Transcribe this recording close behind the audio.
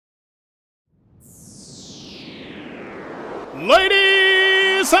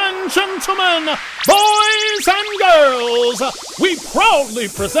Ladies and gentlemen, boys and girls, we proudly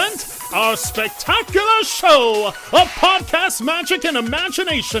present our spectacular show of podcast magic and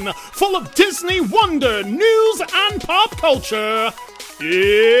imagination full of Disney wonder, news, and pop culture.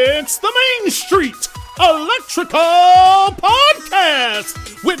 It's the Main Street Electrical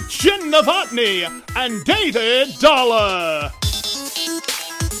Podcast with Jenn and David Dollar.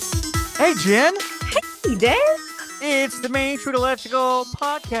 Hey, Jenn. Hey, Dave. It's the Main Street Electrical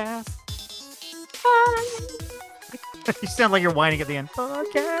Podcast. You sound like you're whining at the end.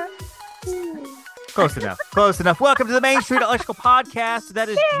 Podcast. Close enough. Close enough. Welcome to the Main Street Electrical Podcast. That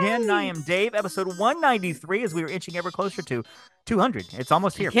is Jenn, and I am Dave. Episode 193 as we are inching ever closer to 200. It's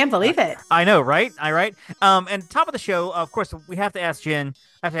almost here. I can't believe it. I know, right? And top of the show, of course, we have to ask Jenn.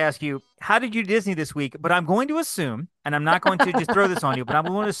 I have to ask you, how did you Disney this week? But I'm going to assume, and I'm not going to just throw this on you, but I'm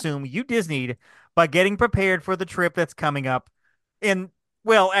going to assume you Disneyed by getting prepared for the trip that's coming up. And,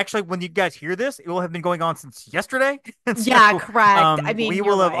 well, actually, when you guys hear this, it will have been going on since yesterday. Yeah, correct. I mean, we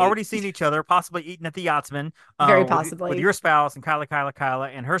will have already seen each other, possibly eating at the Yachtsman. Very possibly. With your spouse and Kyla,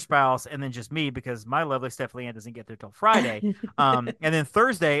 and her spouse, and then just me, because my lovely Stephanie Ann doesn't get there till Friday. And then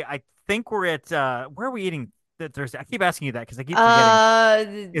Thursday, I think we're at, where are we eating Thursday? I keep asking you that because I keep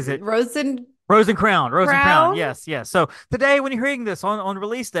forgetting. Is it Rose and Crown. Yes. So today, when you're hearing this on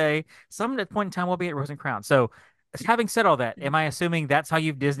release day, some at point in time we'll be at Rose and Crown. So having said all that, am I assuming that's how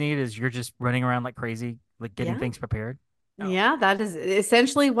you've Disneyed, is you're just running around like crazy, like getting things prepared? No. Yeah, that is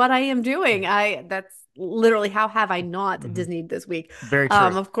essentially what I am doing. That's literally how have I not Disneyed this week. Very true.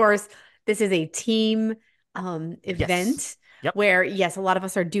 Of course, this is a team event. Yep. Where, yes, a lot of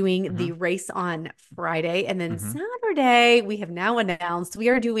us are doing the race on Friday. And then Saturday, we have now announced we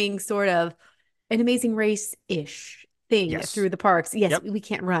are doing sort of an Amazing Race-ish thing through the parks. Yes, we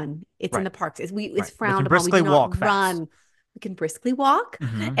can't run. It's in the parks. It's frowned upon. We cannot run. We can briskly walk.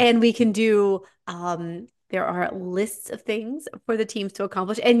 And we can do, there are lists of things for the teams to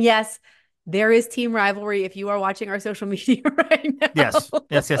accomplish. And yes, there is team rivalry if you are watching our social media right now. Yes.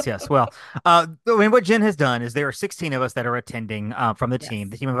 Well, I mean, what Jenn has done is there are 16 of us that are attending from the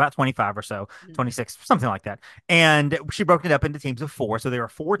team of about 25 or so, 26, something like that. And she broke it up into teams of 4. So there are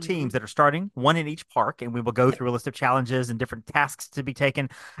 4 teams that are starting, 1 in each park, and we will go through a list of challenges and different tasks to be taken.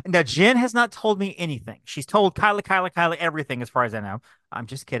 Now, Jenn has not told me anything. She's told Kyla everything as far as I know. I'm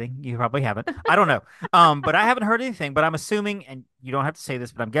just kidding. You probably haven't. I don't know. But I haven't heard anything, but I'm assuming, and you don't have to say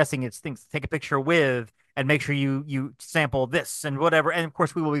this, but I'm guessing it's things to take a picture with and make sure you sample this and whatever. And of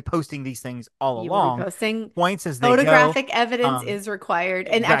course, we will be posting these things all along. Will be posting points as they photographic go. Evidence is required.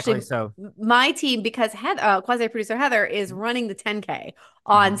 And exactly, actually, so my team, because quasi-producer Heather is running the 10K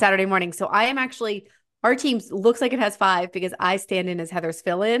on Saturday morning. So I am actually... Our team looks like it has 5 because I stand in as Heather's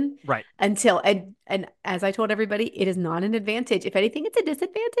fill-in. Right. Until, and as I told everybody, it is not an advantage. If anything, it's a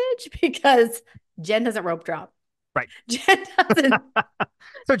disadvantage because Jenn doesn't rope drop. Right. Jenn doesn't.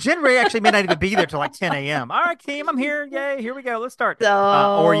 So Jenn Ray actually may not even be there till like 10 a.m. All right, team, I'm here. Yay, here we go. Let's start.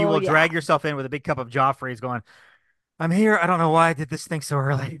 Or you will drag yourself in with a big cup of Joffrey's going, I'm here. I don't know why I did this thing so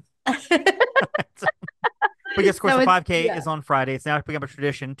early. But yes, of course, the 5K is on Friday. It's now become a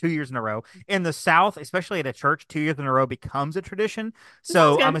tradition 2 years in a row. In the South, especially at a church, 2 years in a row becomes a tradition.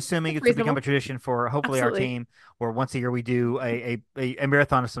 So I'm assuming it's going to become a tradition for hopefully our team, where once a year we do a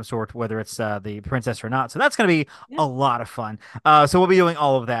marathon of some sort, whether it's the Princess or not. So that's going to be a lot of fun. So we'll be doing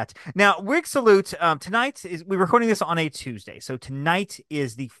all of that. Now, Wig Salute, tonight, we're recording this on a Tuesday. So tonight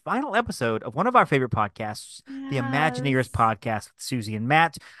is the final episode of one of our favorite podcasts, the Imagineers podcast with Susie and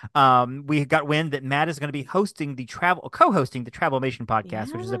Matt. We got wind that Matt is going to be co-hosting the Travelmation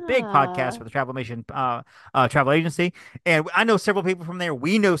podcast, which is a big podcast for the Travelmation travel agency. And I know several people from there.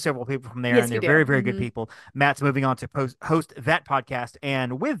 We know several people from there, and they're very, very good people. Matt's moving on to host that podcast.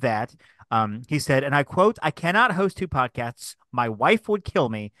 And with that, he said, and I quote, "I cannot host 2 podcasts. My wife would kill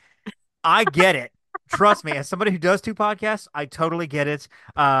me." I get it. Trust me, as somebody who does 2 podcasts, I totally get it.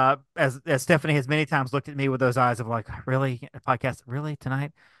 As Stephanie has many times looked at me with those eyes of like, really? A podcast? Really?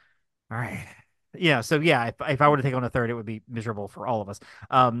 Tonight? All right. Yeah, so yeah, if I were to take on a third, it would be miserable for all of us.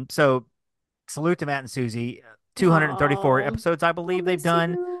 So salute to Matt and Susie. 234 episodes, I believe they've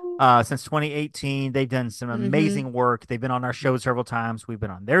done since 2018. They've done some amazing work. They've been on our show several times. We've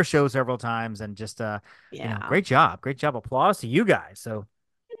been on their show several times, and just great job. Applause to you guys. So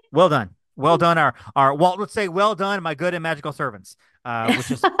well done. Well done, our Walt would say, well done, my good and magical servants,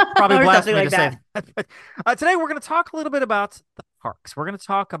 which is probably blasphemy to say that. But, today we're going to talk a little bit about the parks. We're going to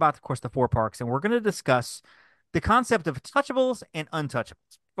talk about, of course, the 4 parks, and we're going to discuss the concept of touchables and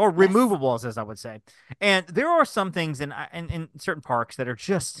untouchables, or removables, as I would say. And there are some things in certain parks that are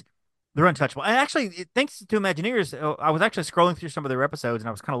just They're untouchable. And actually, thanks to Imagineers, I was actually scrolling through some of their episodes and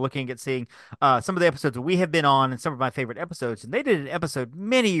I was kind of looking at seeing some of the episodes that we have been on and some of my favorite episodes. And they did an episode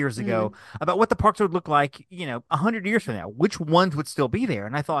many years ago about what the parks would look like, 100 years from now, which ones would still be there.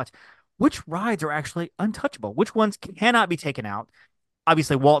 And I thought, which rides are actually untouchable? Which ones cannot be taken out?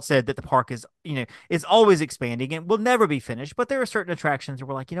 Obviously, Walt said that the park is always expanding and will never be finished, but there are certain attractions where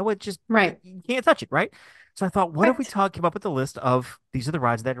we're like, you know what, just you can't touch it, right? So I thought, what if we came up with a list of these are the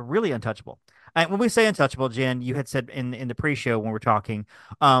rides that are really untouchable? And when we say untouchable, Jen, you had said in the pre-show when we're talking,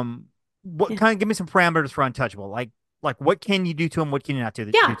 what kind of give me some parameters for untouchable? Like what can you do to them? What can you not do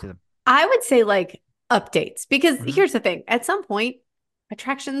to them? I would say like updates, because here's the thing: at some point,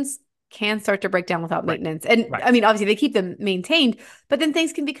 attractions can start to break down without maintenance. And I mean, obviously they keep them maintained, but then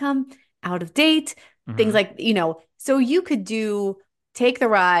things can become out of date. Things like, so you could take the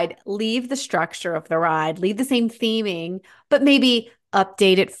ride, leave the structure of the ride, leave the same theming, but maybe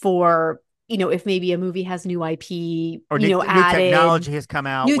update it for, if maybe a movie has new IP, or new technology has come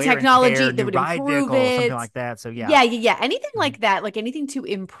out, new technology that would improve it, something like that. So anything like that, like anything to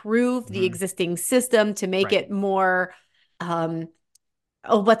improve the existing system, to make it more,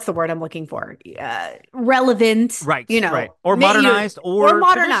 what's the word I'm looking for? Relevant, or modernized, or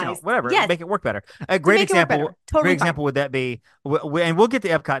modernized, whatever. Yes. Make it work better. A great example. Totally great example would that be, and we'll get to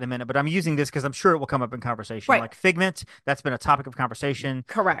Epcot in a minute, but I'm using this because I'm sure it will come up in conversation. Like Figment, that's been a topic of conversation.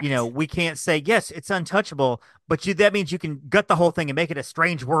 Correct. We can't say yes, it's untouchable, but that means you can gut the whole thing and make it a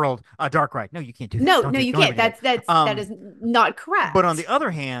strange world, a dark ride. No, you can't do that. No, you can't. That is not correct. But on the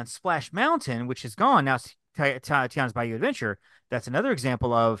other hand, Splash Mountain, which is gone now, Tiana's Bayou Adventure. That's another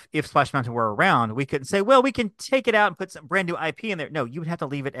example of if Splash Mountain were around, we couldn't say, well, we can take it out and put some brand new IP in there. No, you would have to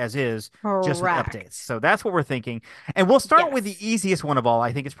leave it as is, just with updates. So that's what we're thinking. And we'll start with the easiest one of all.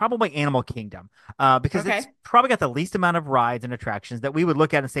 I think it's probably Animal Kingdom, because it's probably got the least amount of rides and attractions that we would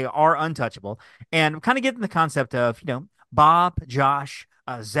look at and say are untouchable. And kind of getting the concept of, Bob, Josh,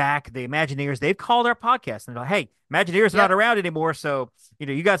 Zach, the Imagineers, they've called our podcast and they're like, hey, Imagineers are not around anymore, so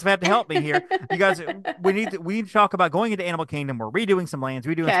you guys have to help me here. You guys, we need to talk about going into Animal Kingdom. We're redoing some lands,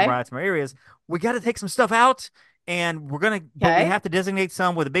 redoing some rides, some areas. We got to take some stuff out, and but we have to designate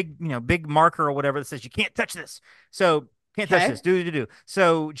some with a big marker or whatever that says you can't touch this. So can't touch this. Do.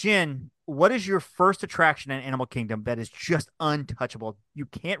 So Jen, what is your first attraction in Animal Kingdom that is just untouchable? You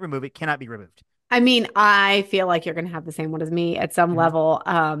can't remove it. Cannot be removed. I mean, I feel like you're going to have the same one as me at some level.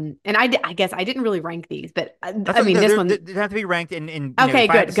 And I guess I didn't really rank these, but this one they have to be ranked in okay,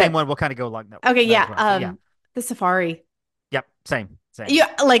 good. The same one. We'll kind of go like that. Okay, yeah. The safari. Yep, same.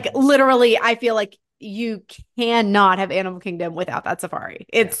 Yeah, like literally, I feel like you cannot have Animal Kingdom without that safari.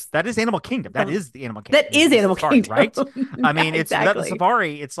 That is Animal Kingdom. That is the Animal Kingdom. That is Animal Kingdom, right? I mean, it's without the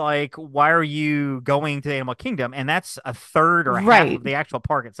safari. It's like, why are you going to Animal Kingdom? And that's a third or half of the actual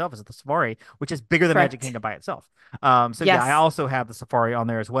park itself is the safari, which is bigger than Magic Kingdom by itself. I also have the safari on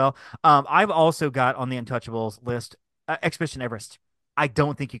there as well. I've also got on the Untouchables list Expedition Everest. I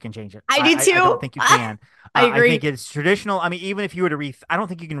don't think you can change it. I do too. I don't think you can. I agree. I think it's traditional. I mean, even if you were to I don't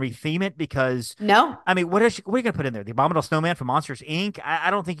think you can retheme it because I mean, what are you going to put in there? The Abominable Snowman from Monsters Inc.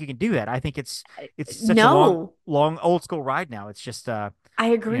 I don't think you can do that. I think it's such a long old school ride now. It's just I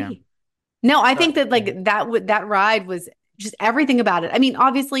agree. No, I think that that ride was just everything about it. I mean,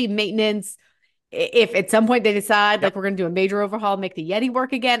 obviously maintenance. If at some point they decide like we're going to do a major overhaul, make the Yeti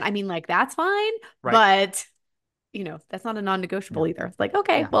work again, I mean, like that's fine. But that's not a non-negotiable either. It's like,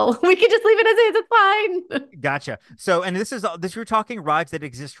 okay, well, we can just leave it as is. It's fine. Gotcha. So, and this you're talking rides that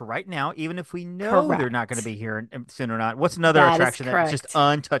exist right now, even if we know they're not going to be here soon or not. What's another attraction that's just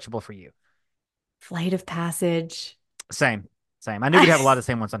untouchable for you? Flight of Passage. Same. I knew we'd have a lot of the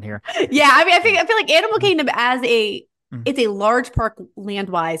same ones on here. Yeah, I mean, I feel like Animal Kingdom it's a large park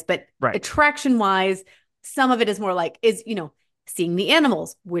land-wise, but attraction-wise, some of it is more like seeing the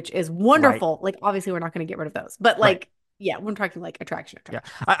animals, which is wonderful. Like, obviously, we're not going to get rid of those, but we're talking like attraction. Yeah,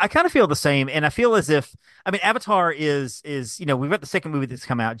 I kind of feel the same, and I feel as if Avatar is we've got the second movie that's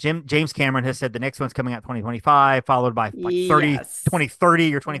come out. James Cameron has said the next one's coming out 2025, followed by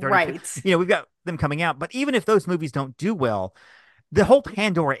 2030 or 2030. Right. We've got them coming out, but even if those movies don't do well, the whole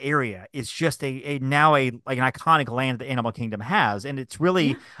Pandora area is just now an iconic land that Animal Kingdom has. And it's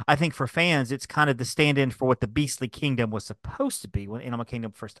really, I think for fans, it's kind of the stand-in for what the Beastly Kingdom was supposed to be when Animal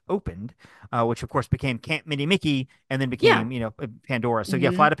Kingdom first opened, which of course became Camp Minnie Mickey and then became, Pandora. So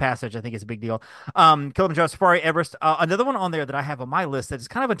Flight of Passage, I think is a big deal. Kilimanjaro Safari, Everest. Another one on there that I have on my list that is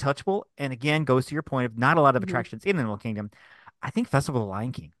kind of untouchable. And again, goes to your point of not a lot of attractions in Animal Kingdom. I think Festival of the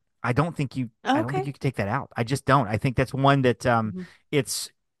Lion King. I don't think you can take that out. I just don't. I think that's one that it's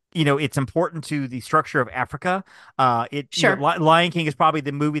it's important to the structure of Africa. Sure. Lion King is probably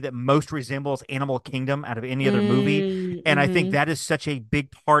the movie that most resembles Animal Kingdom out of any other movie, and I think that is such a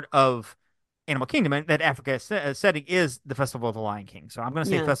big part of Animal Kingdom, and that Africa setting is the Festival of the Lion King. So I'm going to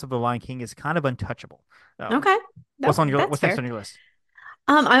say Festival of the Lion King is kind of untouchable. Okay, what's next on your list?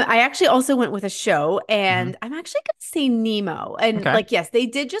 I actually also went with a show, and I'm actually going to say Nemo. And yes, they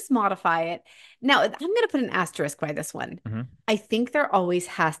did just modify it. Now, I'm going to put an asterisk by this one. I think there always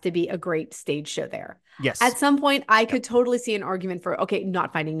has to be a great stage show there. Yes. At some point, I could totally see an argument for,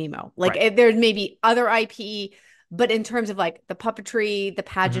 not Finding Nemo. Like, there's maybe other IP, but in terms of like the puppetry, the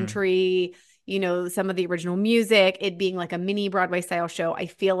pageantry, some of the original music, it being like a mini Broadway style show, I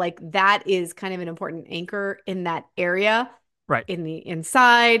feel like that is kind of an important anchor in that area. Right. In the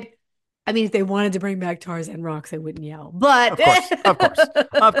inside. I mean, if they wanted to bring back Tarzan Rocks, I wouldn't yell. But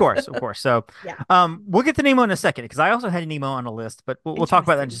of course. So we'll get to Nemo in a second, because I also had Nemo on a list, but we'll talk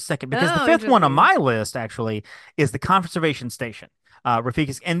about that in just a second, because the fifth one on my list actually is the Conservation Station.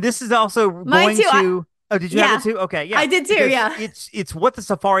 Rafiq's, and this is also going to Oh, did you have it too? Okay, yeah. I did too, yeah. It's what the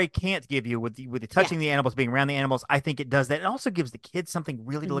safari can't give you with the touching the animals, being around the animals. I think it does that. It also gives the kids something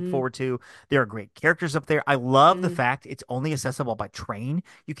really to look forward to. There are great characters up there. I love the fact it's only accessible by train.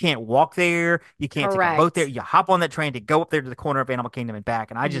 You can't walk there. You can't take a boat there. You hop on that train to go up there to the corner of Animal Kingdom and back.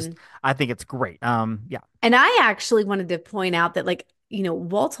 And I think it's great. Yeah. And I actually wanted to point out that, like,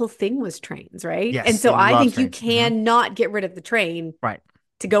 Walt's whole thing was trains, right? Yes, and so I think you cannot get rid of the train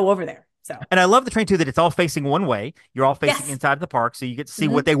to go over there. So. And I love the train too, that it's all facing one way. You're all facing inside the park, so you get to see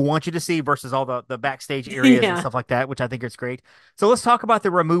what they want you to see versus all the backstage areas and stuff like that, which I think is great. So let's talk about the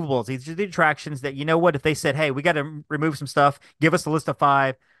removables. These are the attractions that, if they said, hey, we got to remove some stuff, give us a list of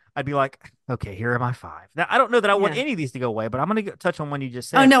 5, I'd be like, okay, here are my 5. Now, I don't know that I want any of these to go away, but I'm going to touch on one you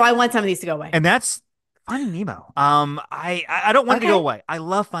just said. Oh, no, I want some of these to go away. And that's Finding Nemo. I don't want it to go away. I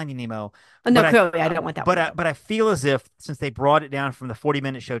love Finding Nemo. No, clearly I don't want that. But I feel as if, since they brought it down from the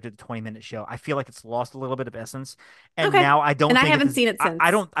 40-minute show to the 20-minute show, I feel like it's lost a little bit of essence. And now I don't. And I haven't seen it since. I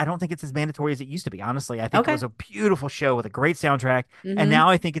don't think it's as mandatory as it used to be. Honestly, I think it was a beautiful show with a great soundtrack, and now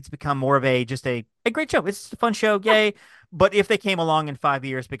I think it's become more of a great show. It's a fun show, yay! But if they came along in 5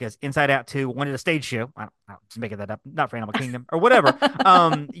 years, because Inside Out 2 wanted a stage show, I'm just making that up, not for Animal Kingdom or whatever.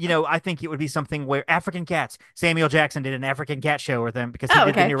 I think it would be something where African cats. Samuel Jackson did an African cat show with them because he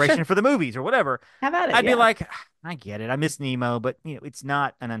did the narration for the movies or whatever. How about it? I'd be like, I get it. I miss Nemo, but it's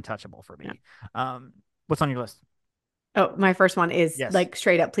not an untouchable for me. What's on your list? Oh, my first one is like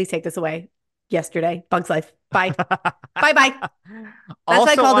straight up. Please take this away. Yesterday, Bug's Life. Bye. Bye. That's also what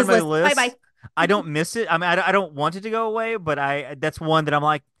I call on this my list. Bye. I don't miss it. I mean, I don't want it to go away, but that's one that I'm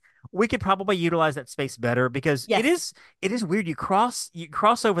like, we could probably utilize that space better, because it is weird. You cross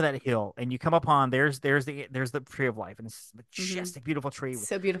over that hill and you come upon there's the Tree of Life, and it's a majestic, beautiful tree with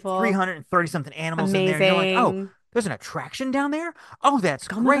so beautiful, 330 something animals in there. And you're like, oh, there's an attraction down there. Oh, that's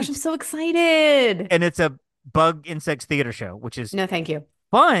great. My gosh, I'm so excited. And it's a bug insects theater show, which is no, thank you,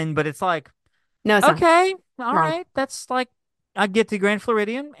 fun, but it's like, no, it's okay, all right, that's like, I get to Grand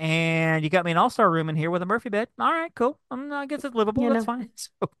Floridian, and you got me an all-star room in here with a Murphy bed. All right, cool. I guess it's livable. That's fine. So,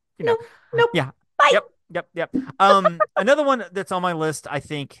 nope. Yeah. Bye. Yep. Another one that's on my list, I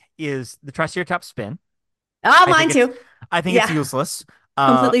think, is the Triceratops spin. Oh, mine too. I think it's useless.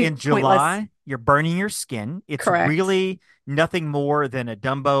 Completely in July, pointless. You're burning your skin. It's really nothing more than a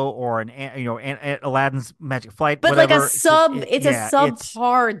Dumbo or an Aladdin's Magic Flight. But whatever. Like a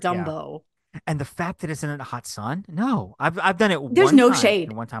subpar Dumbo. Yeah. And the fact that it's in a hot sun, no, I've done it. There's no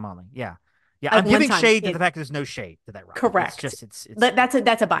shade. One time only. Yeah. I'm giving shade to the fact that there's no shade to that ride. Correct. It's that's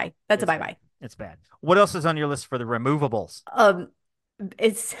a buy. That's a bye. It's bad. What else is on your list for the removables?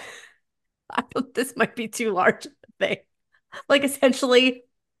 It's this might be too large a thing. Like, essentially,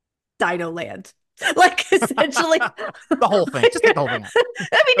 Dino Land. Like, essentially the whole thing. Just take the whole thing out.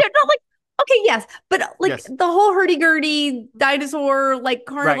 I mean, they're not like, okay, yes, but like the whole hurdy-gurdy dinosaur like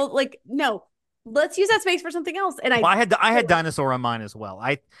carnival, like, no, let's use that space for something else. And I had dinosaur on mine as well.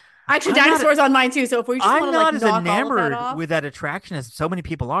 Actually, dinosaurs on mine too. So if we just I'm want to not like as enamored with that attraction as so many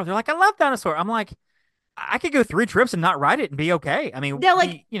people are. They're like, I love dinosaur. I'm like, I could go 3 trips and not ride it and be okay. I mean, they're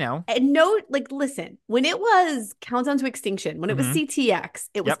like, no, like, listen, when it was Countdown to Extinction, when it was CTX,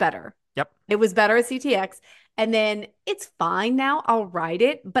 it was better. Yep. It was better at CTX. And then it's fine now. I'll ride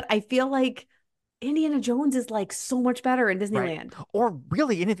it. But I feel like Indiana Jones is like so much better in Disneyland. Right. Or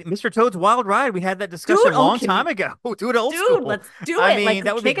really anything. Mr. Toad's Wild Ride. We had that discussion a long time ago. Do it old school. Let's do it. I mean, like,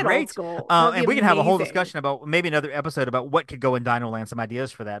 that would be great. And we can have a whole discussion about maybe another episode about what could go in Dino Land, some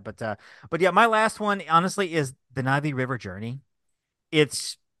ideas for that. But yeah, my last one, honestly, is the Navi River Journey.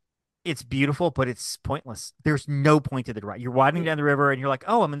 It's It's beautiful, but it's pointless. There's no point to the ride. You're riding down the river, and you're like,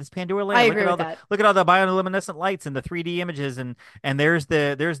 "Oh, I'm in this Pandora land. I agree with that. Look at all the bioluminescent lights and the 3D images, and there's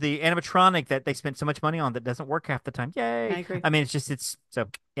the animatronic that they spent so much money on that doesn't work half the time. Yay! I agree. I mean, it's so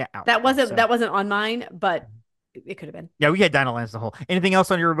yeah. Ouch. That wasn't on mine, but it could have been. Yeah, we had Dino Lands the whole. Anything else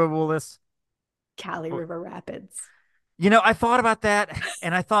on your removable list? Cali River Rapids. I thought about that,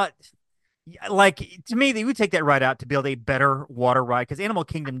 and I thought, like, to me, they would take that ride out to build a better water ride because Animal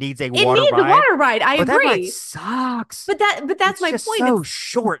Kingdom needs a water ride. A water ride. I agree. That ride sucks. But that's my point. So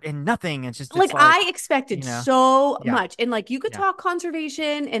short and nothing. It's just like I expected so much, and like you could talk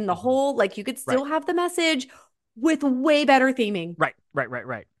conservation and the whole, like you could still have the message with way better theming. Right.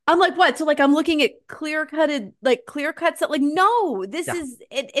 I'm like, what? So like I'm looking at clear cuts that like, no, this is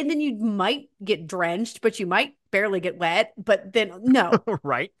it. And then you might get drenched, but you might barely get wet. But then no.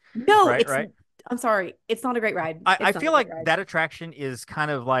 Right. No, I'm sorry. It's not a great ride. I feel like that attraction is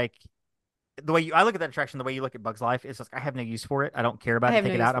kind of like the way I look at that attraction, the way you look at Bug's Life, it's just I have no use for it. I don't care about it.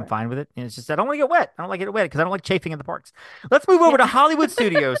 Take it out. I'm fine with it. And it's just I don't want to get wet. I don't like it wet because I don't like chafing in the parks. Let's move over to Hollywood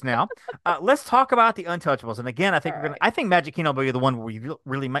Studios now. Let's talk about the Untouchables. And again, I think Magic Kingdom will be the one where you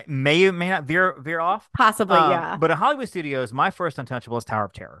really may or may not veer off. Possibly, yeah. But at Hollywood Studios, my first Untouchable is Tower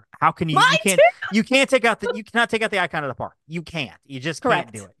of Terror. How can you? You cannot take out the icon of the park. You can't. You just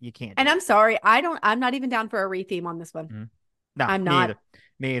can't do it. You can't. And I'm sorry, I'm not even down for a retheme on this one. Mm-hmm. No, I'm not.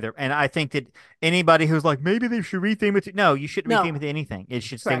 Me either. And I think that anybody who's like, maybe they should retheme it. No, you shouldn't retheme it to anything. It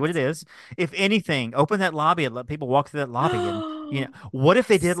should stay what it is. If anything, open that lobby and let people walk through that lobby. And what if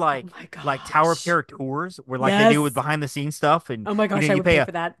they did like Tower of Terror tours where like they do with behind the scenes stuff? And oh my gosh, I would pay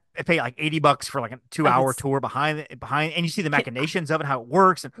for that. I pay like $80 for like a 2-hour tour behind, and you see the machinations of it, how it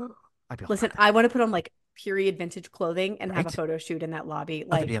works. And listen, I want to put on like period vintage clothing and have a photo shoot in that lobby.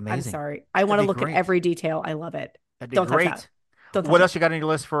 Like, that'd be amazing. I'm sorry, I want to look at every detail. I love it. Don't touch that. What else you got on your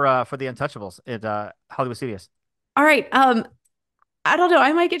list for the Untouchables at Hollywood Studios? All right. I don't know.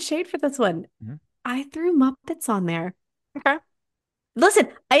 I might get shade for this one. Mm-hmm. I threw Muppets on there. Okay. Listen,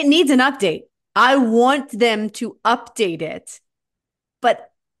 it needs an update. I want them to update it,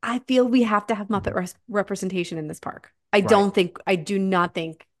 but I feel we have to have Muppet representation in this park. I do not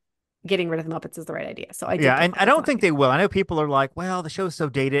think getting rid of the Muppets is the right idea. So and I don't think they will. I know people are like, well, the show's so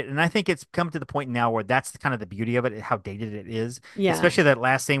dated. And I think it's come to the point now where that's kind of the beauty of it, how dated it is. Yeah. Especially that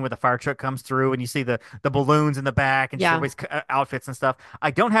last scene where the fire truck comes through and you see the balloons in the back and everybody's outfits and stuff.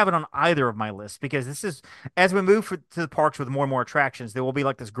 I don't have it on either of my lists because this is, as we move to the parks with more and more attractions, there will be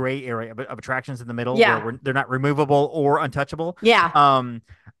like this gray area of attractions in the middle where they're not removable or untouchable. Yeah.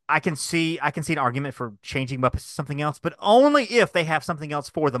 I can see an argument for changing Muppets to something else, but only if they have something else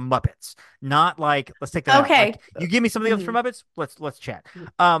for the Muppets. Not like let's take that out. Like, you give me something else for Muppets, let's chat.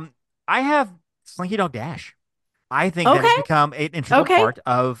 I have Slinky Dog Dash. I think that has become an integral part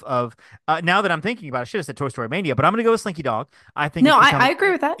of now that I'm thinking about it, I should have said Toy Story Mania, but I'm going to go with Slinky Dog. I think I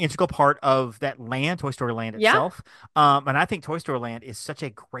agree with that. Integral part of that land, Toy Story Land itself. And I think Toy Story Land is such a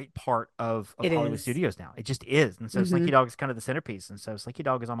great part of Hollywood Studios now. It just is. And so Slinky Dog is kind of the centerpiece. And so Slinky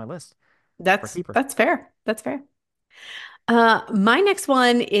Dog is on my list. That's fair. That's fair. My next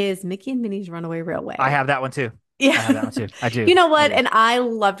one is Mickey and Minnie's Runaway Railway. I have that one too. Yeah, I have that one too. I do. You know what? And I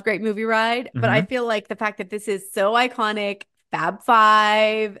loved Great Movie Ride, but I feel like the fact that this is so iconic, Fab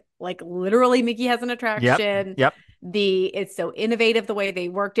Five, like literally Mickey has an attraction. Yep. It's so innovative the way they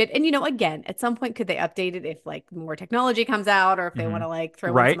worked it. And again, at some point could they update it if like more technology comes out or if they want to like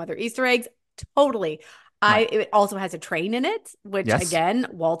throw in some other Easter eggs? Totally. It also has a train in it, which again,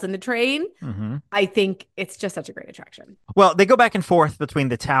 Walt and the train. I think it's just such a great attraction. Well, they go back and forth between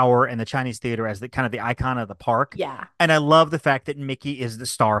the tower and the Chinese theater as the kind of the icon of the park. Yeah. And I love the fact that Mickey is the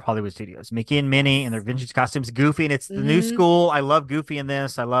star of Hollywood Studios. Mickey and Minnie and their vintage costumes, Goofy, and it's the new school. I love Goofy in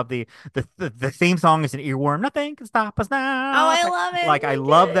this. I love the theme song is an earworm. Nothing can stop us now. Oh, I love it. Like I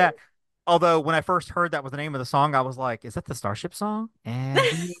love that. Although when I first heard that was the name of the song, I was like, is that the Starship song? And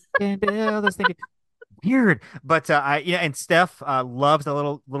we can build this thing. Weird, but and Steph loves the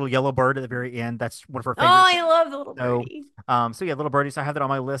little yellow bird at the very end. That's one of her favorites. Oh, I love the little birdie. So little birdies. I have that on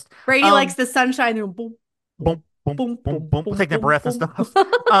my list. Brady likes the sunshine. Boom, boom, boom, boom, boom, boom. Take that breath and stuff.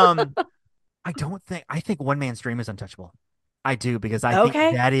 I think One Man's Dream is untouchable. I do because I think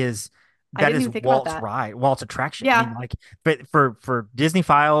that is Walt's ride, Walt's attraction. Yeah. I mean, like, but for Disney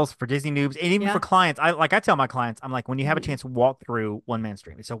files, for Disney noobs, and even for clients, I tell my clients, I'm like, when you have a chance to walk through One Man's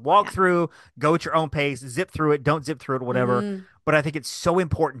Dream, so walk through, go at your own pace, zip through it, don't zip through it, whatever. But I think it's so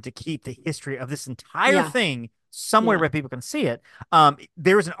important to keep the history of this entire thing somewhere where people can see it.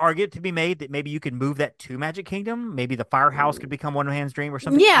 There's an argument to be made that maybe you could move that to Magic Kingdom. Maybe the firehouse could become One Man's Dream or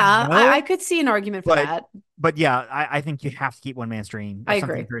something. Yeah, I could see an argument for that. But yeah, I think you have to keep One Man's Dream. Or I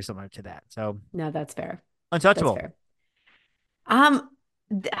something agree. very similar to that. So no, that's fair. Untouchable. That's fair.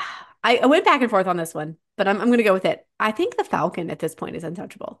 I went back and forth on this one, but I'm going to go with it. I think the Falcon at this point is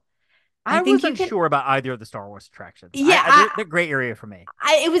untouchable. I wasn't sure about either of the Star Wars attractions. Yeah, they're gray area for me.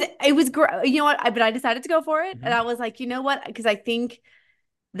 It was great. You know what? But I decided to go for it, and I was like, you know what? Because I think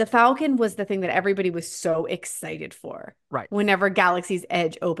the Falcon was the thing that everybody was so excited for. Right. Whenever Galaxy's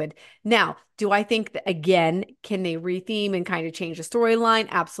Edge opened. Now, do I think that again, can they retheme and kind of change the storyline?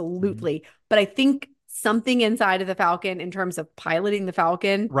 Absolutely. But I think something inside of the Falcon in terms of piloting the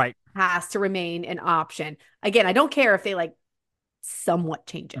Falcon has to remain an option. Again, I don't care if they like somewhat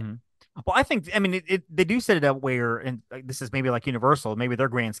change it. Well, I think, I mean, they do set it up where, and this is maybe like Universal, maybe their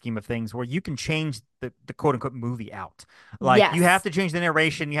grand scheme of things, where you can change the quote unquote movie out. Like you have to change the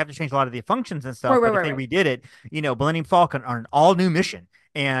narration, you have to change a lot of the functions and stuff. But if they redid it, Millennium Falcon on an all new mission.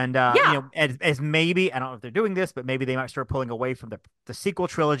 And as maybe, I don't know if they're doing this, but maybe they might start pulling away from the sequel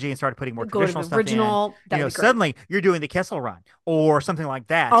trilogy and start putting more traditional stuff in. Suddenly you're doing the Kessel Run or something like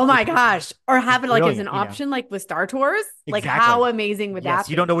that. Oh my gosh! Or have it like as an option, like with Star Tours. Exactly. Like how amazing would that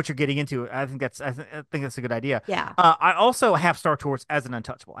be? You don't know what you're getting into. I think that's a good idea. Yeah. I also have Star Tours as an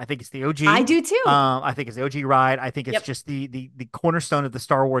untouchable. I think it's the OG. I do too. I think it's the OG ride. I think it's just the cornerstone of the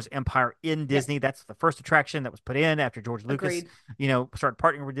Star Wars empire in Disney. That's the first attraction that was put in after George Lucas, started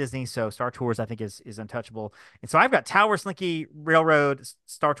partnering with Disney. So Star Tours, I think, is untouchable. And so I've got Tower, Slinky, Railroad,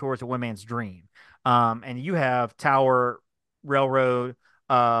 Star Tours, and One Man's Dream. And you have Tower, Railroad,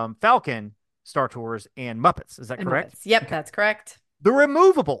 Falcon, Star Tours, and Muppets. Is that correct? Muppets. Yep, that's correct. The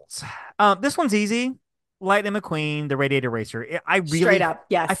removables. This one's easy. Lightning McQueen, the Radiator Racer. Straight up,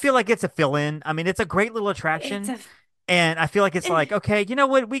 yes. I feel like it's a fill-in. I mean, it's a great little attraction. And I feel like it's like, okay, you know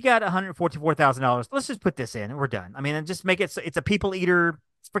what? We got $144,000. Let's just put this in and we're done. I mean, and just make it so it's a people eater.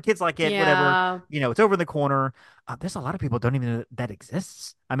 It's for kids like it, whatever. It's over in the corner. There's a lot of people don't even know that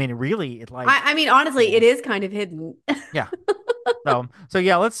exists. I mean, really, I mean, honestly, it is kind of hidden. Yeah. So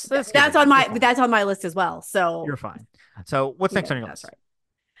yeah, let's that's on my list as well. So you're fine. So what's next on your list? That's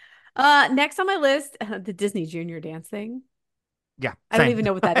right. Next on my list, the Disney Junior dance thing. Yeah, I don't even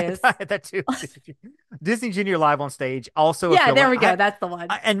know what that is. I had that too. Disney Junior live on stage. Also, there we go. That's the one.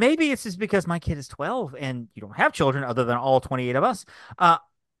 And maybe it's just because my kid is 12 and you don't have children other than all 28 of us.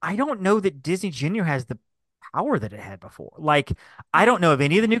 I don't know that Disney Junior has the power that it had before. Like, I don't know of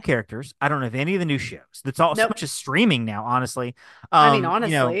any of the new characters. I don't know of any of the new shows. That's all so much as streaming now, honestly. I mean,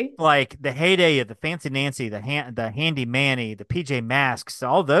 honestly, like the heyday of the Fancy Nancy, the Handy Manny, the PJ Masks,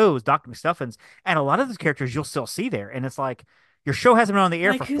 all those Dr. McStuffins, and a lot of those characters you'll still see there. And it's like your show hasn't been on the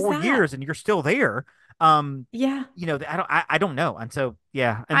air for 4 years, and you're still there. I don't know, and so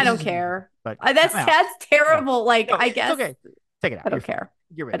I don't care. But that's terrible. Like, I guess okay. Take it out. I don't care.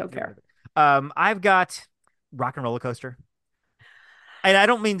 You're right. I don't care. I've got Rock and Roller Coaster. And I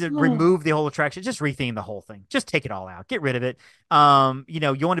don't mean to remove the whole attraction, just retheme the whole thing. Just take it all out. Get rid of it. You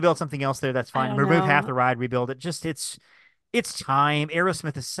want to build something else there, that's fine. Remove half the ride, rebuild it. Just it's time.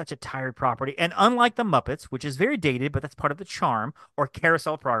 Aerosmith is such a tired property. And unlike the Muppets, which is very dated, but that's part of the charm, or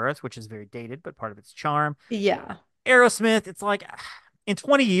Carousel Progress, which is very dated, but part of its charm. Yeah. Aerosmith, it's like in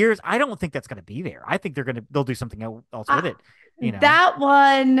 20 years, I don't think that's going to be there. I think they'll do something else with it. That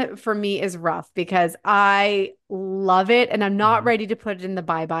one for me is rough because I love it and I'm not ready to put it in the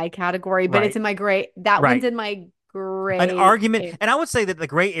bye-bye category, but it's in my gray. That one's in my gray. An argument. And I would say that the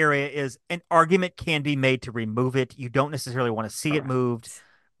gray area is an argument can be made to remove it. You don't necessarily want to see it moved,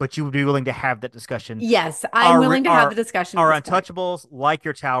 but you would be willing to have that discussion. Yes, I'm willing to have the discussion. Our Untouchables, like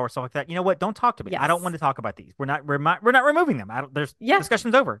your tower, stuff like that. You know what? Don't talk to me. Yes. I don't want to talk about these. We're not removing them. There's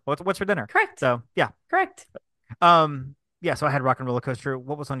discussion's over. What's for dinner? Correct. So yeah. Correct. So I had Rock and Roller Coaster.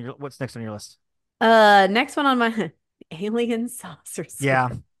 What's next on your list? Next one on my alien saucer. Yeah.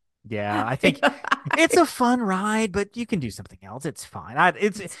 I think it's a fun ride, but you can do something else. It's fine.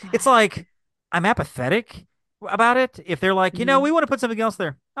 It's like I'm apathetic about it. If they're like, we want to put something else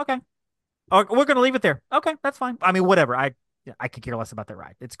there. Okay. Or we're going to leave it there. Okay, that's fine. I mean, whatever. I could care less about the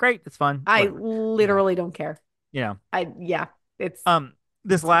ride. It's great. It's fun. I literally don't care. It's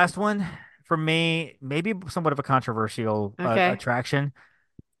this last one for me, maybe somewhat of a controversial attraction.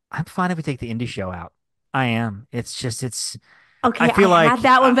 I'm fine if we take the indie show out. I am. It's okay. I feel had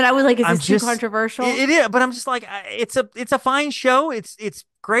that one, but I was like, is this too controversial? It is, but I'm just like, it's a fine show. It's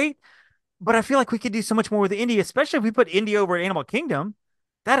great, but I feel like we could do so much more with the indie, especially if we put indie over at Animal Kingdom.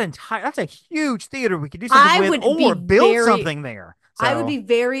 That's a huge theater we could do something with, or build something there. I would be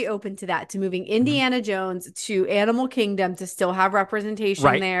very open to that, to moving Indiana Jones to Animal Kingdom to still have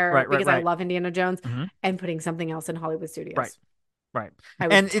representation there because I love Indiana Jones and putting something else in Hollywood Studios. Right. I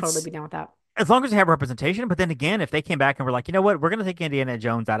would totally be down with that. As long as they have representation. But then again, if they came back and were like, you know what, we're going to take Indiana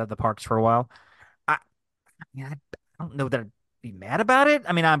Jones out of the parks for a while, I don't know that I'd be mad about it.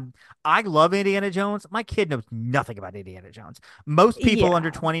 I mean, I love Indiana Jones. My kid knows nothing about Indiana Jones. Most people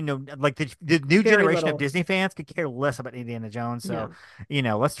under 20 know, like the new generation of Disney fans could care less about Indiana Jones. So,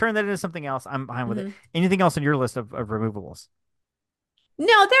 let's turn that into something else. I'm fine with it. Anything else on your list of removables?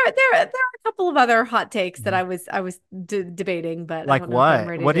 No, there are a couple of other hot takes that I was debating, but like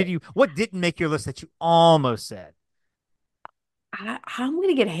what? What didn't make your list that you almost said? I'm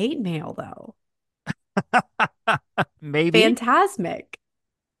gonna get hate mail though. Maybe Phantasmic.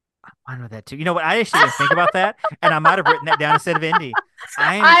 I'm fine with that too. You know what? I actually didn't think about that, and I might have written that down instead of Indy.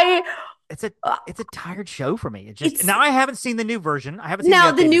 It's a tired show for me. Now I haven't seen the new version. I haven't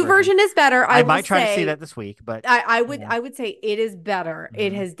seen the new version is better. I might try to see that this week, but I would say it is better.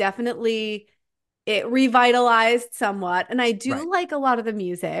 It has definitely revitalized somewhat, and I do like a lot of the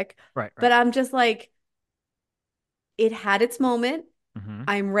music. Right. But I'm just like, it had its moment.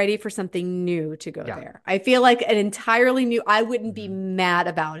 I'm ready for something new to go there. I feel like an entirely new. I wouldn't be mad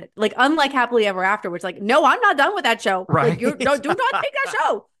about it. Like, unlike Happily Ever After, which no, I'm not done with that show. Right. Like, do not take that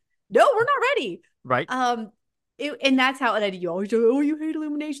show. No, we're not ready. Right. And that's how you always say, oh, you hate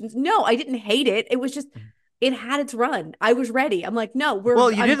Illuminations. No, I didn't hate it. It was just, it had its run. I was ready. I'm like, no,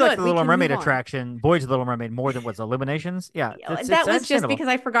 you did like the Little Mermaid attraction, Voyage of the Little Mermaid, more than what's Illuminations. Yeah. That was just because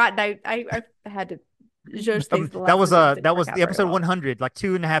I forgot. And I had to. That was the episode 100, like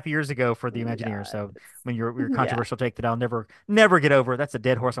 2.5 years ago for the Imagineers. So when your controversial take that I'll never get over. That's a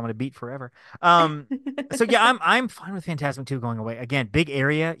dead horse I'm going to beat forever. So yeah, I'm fine with Phantasmic 2 going away. Again, big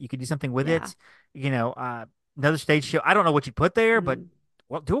area, you could do something with it. Another stage show. I don't know what you put there, but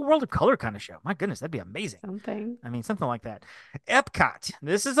do a World of Color kind of show. My goodness, that'd be amazing. Something like that. Epcot.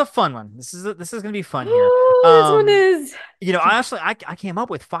 This is a fun one. This is going to be fun here. This one is. I came up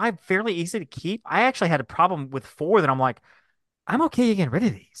with 5 fairly easy to keep. I actually had a problem with 4 that I'm like, I'm okay getting rid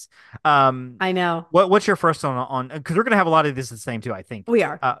of these. I know. What's your first one on? Because we're going to have a lot of this the same too. I think we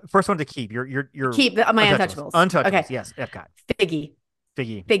are. First one to keep. Your keep my Untouchables. Untouchables. Okay. Yes. Epcot. Figgy.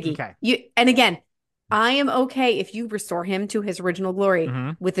 Okay. And again, I am okay if you restore him to his original glory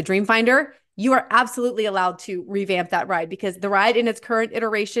with the Dreamfinder. You are absolutely allowed to revamp that ride because the ride in its current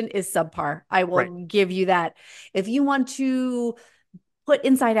iteration is subpar. I will give you that. If you want to put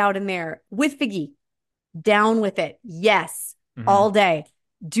Inside Out in there with Figgy, down with it. Yes, all day.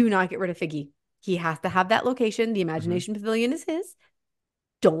 Do not get rid of Figgy. He has to have that location. The Imagination Pavilion is his.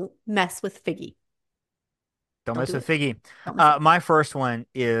 Don't mess with Figgy. Don't mess with Figgy. My first one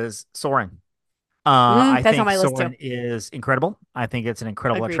is Soarin'. I think on my list too. Is incredible. I think it's an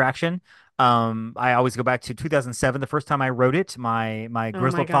incredible attraction. I always go back to 2007, the first time I rode it. My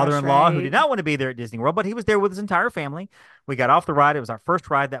grizzled father-in-law, who did not want to be there at Disney World, but he was there with his entire family. We got off the ride. It was our first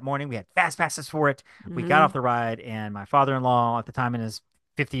ride that morning. We had fast passes for it. We got off the ride, and my father-in-law, at the time in his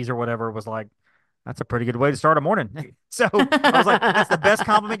 50s or whatever, was like, "That's a pretty good way to start a morning." So I was like, "That's the best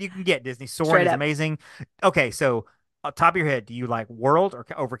compliment you can get." Disney Soarin' is amazing. Okay, so top of your head, do you like World or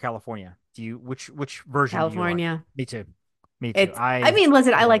over California? Which version? California. Do you like? Me too. Me too.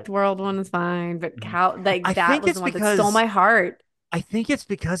 Listen, I liked World one was fine, but that was the one that stole my heart. I think it's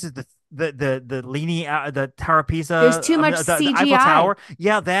because of the leaning out the Tower of Pisa. There's too much CGI. The Eiffel Tower.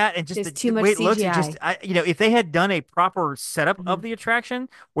 Yeah, that and just too much CGI. Looks. Just if they had done a proper setup of the attraction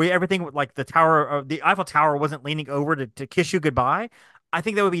where everything like the Eiffel Tower wasn't leaning over to kiss you goodbye, I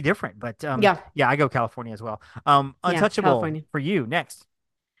think that would be different. But yeah, I go California as well. Untouchable for you next.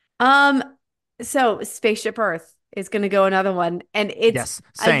 So Spaceship Earth is going to go another one, and it's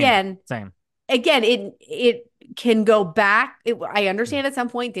same. Again, it can go back. I understand at some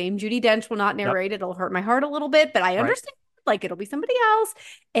point Dame Judi Dench will not narrate. It'll hurt my heart a little bit, but I understand. Like it'll be somebody else,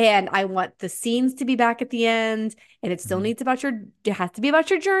 and I want the scenes to be back at the end, and it still it has to be about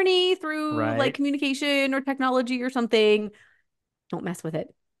your journey through like communication or technology or something. Don't mess with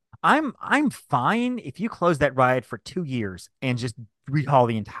it. I'm fine if you close that ride for 2 years and just rehaul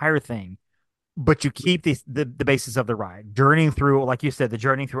the entire thing, but you keep the basis of the ride, journeying through, like you said, the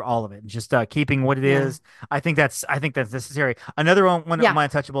journey through all of it, just keeping what it is. I think that's necessary. Another one of my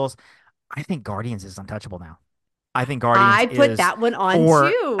Untouchables. I think Guardians is untouchable now. I think Guardians. I'd put that one on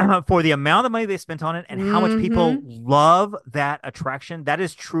too. For the amount of money they spent on it and how much people love that attraction. That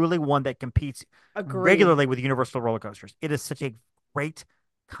is truly one that competes regularly with Universal roller coasters. It is such a great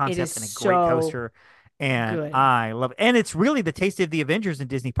concept and a great coaster. And good. I love it. And it's really the taste of the Avengers in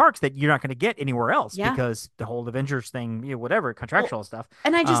Disney parks that you're not going to get anywhere else because the whole Avengers thing, whatever, contractual stuff.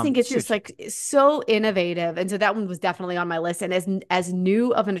 And I just think it's just like so innovative. And so that one was definitely on my list. And as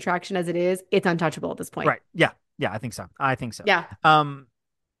new of an attraction as it is, it's untouchable at this point. Right. Yeah. Yeah, I think so. Yeah. Final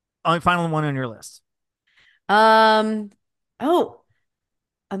one on your list. American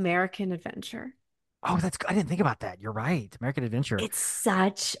Adventure. Oh, that's good. I didn't think about that. You're right. American Adventure. It's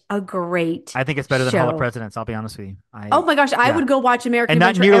such a great I think it's better than Hall of Presidents. I'll be honest with you. Oh my gosh. I would go watch American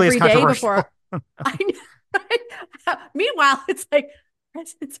Adventure every day before. I know, right? Meanwhile, it's like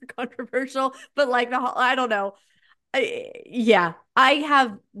presidents are controversial, but like I don't know. I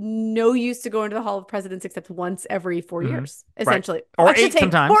have no use to go into the Hall of Presidents except once every 4 years, essentially. Right. Or 8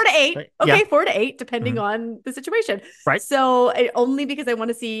 sometimes. 4 to 8. Right. Okay, 4 to 8, depending on the situation. Right. So only because I want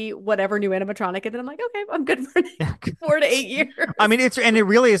to see whatever new animatronic, and then I'm like, okay, I'm good for 4 to 8 years. I mean, it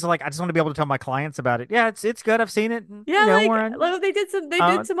really is like I just want to be able to tell my clients about it. Yeah, it's good. I've seen it. Yeah, they did some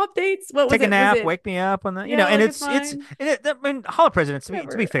updates. What was take a nap, wake me up on the and it's I mean, Hall of Presidents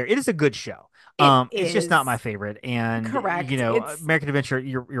to be fair, it is a good show. It's just not my favorite, and correct. American Adventure,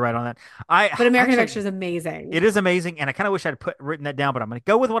 you're right on that. But American Adventure is amazing. It is amazing, and I kind of wish I'd written that down, but I'm going to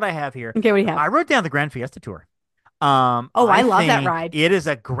go with what I have here. Okay, what do you have? I wrote down the Grand Fiesta Tour. I love that ride. It is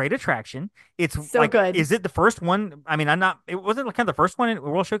a great attraction. It's so good. Is it the first one? I mean, it wasn't kind of the first one in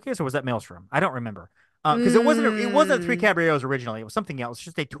World Showcase, or was that Maelstrom? I don't remember. Because it wasn't Three Caballeros originally. It was something else.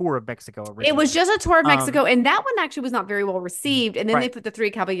 Just a tour of Mexico originally. It was just a tour of Mexico, and that one actually was not very well received. And then they put the Three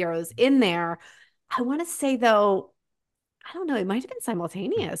Caballeros in there. I want to say though, I don't know. It might have been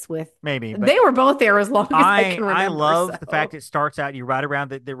simultaneous with maybe they were both there as long as I can remember. I love the fact it starts out. You ride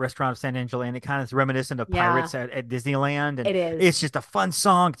around the restaurant of San Angelo, and it kind of is reminiscent of Pirates at Disneyland. And it is. It's just a fun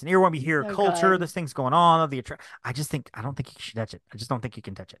song. It's an earworm. You hear culture. This thing's going on. I don't think you should touch it. I just don't think you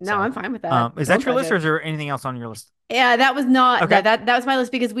can touch it. No, I'm fine with that. Is that your list, or is there anything else on your list? Yeah, that was not that was my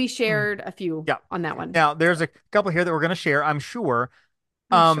list because we shared a few on that one. Now there's a couple here that we're going to share, I'm sure.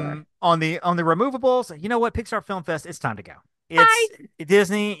 On the removables, you know what? Pixar Film Fest, it's time to go. It's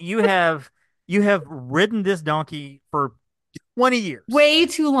Disney. You have ridden this donkey for 20 years. Way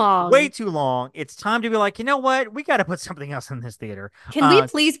too long. It's time to be like, you know what? We got to put something else in this theater. Can we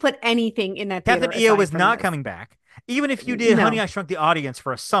please put anything in that theater? Captain EO is not coming back. Even if you did Honey, I Shrunk the Audience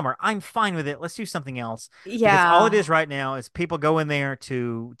for a summer, I'm fine with it. Let's do something else. Yeah. Because all it is right now is people go in there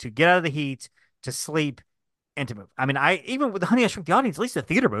to get out of the heat, to sleep, and to move. I mean, even with the Honey, I Shrunk the Audience, at least the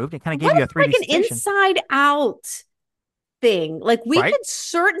theater moved. It kind of gave you a 3D like an inside out thing. Like we could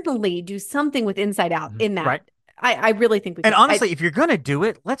certainly do something with Inside Out in that. Right. I really think we could. And honestly, if you're going to do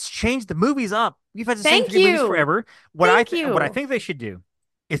it, let's change the movies up. We've had the same 3 movies forever. What I think they should do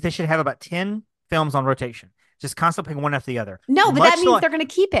is they should have about 10 films on rotation. Just constantly picking one after the other. No, but that means they're going to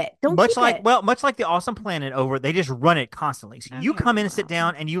keep it. Much like the Awesome Planet over, they just run it constantly. So you come in and sit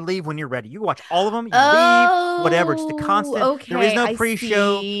down, and you leave when you're ready. You watch all of them, you leave, whatever. Just a constant. Okay, there is no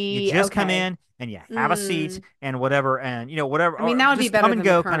pre-show. You just come in and you have a seat and whatever, and whatever. I mean, that would be better come and than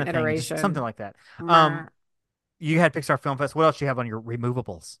go the current kind of iteration. thing, something like that. You had Pixar Film Fest. What else do you have on your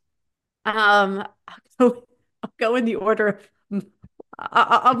removables? I'll go in the order of.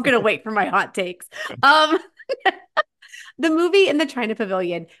 I'm gonna wait for my hot takes. The movie in the China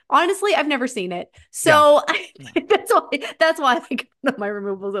Pavilion. Honestly, I've never seen it, so that's why I think one of my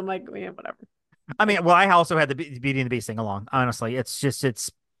removals. I'm like, yeah, whatever. I mean, well, I also had the Beauty and the Beast sing along. Honestly, I do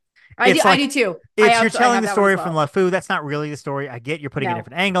too. You're telling the story from LeFou. That's not really the story. I get you're putting a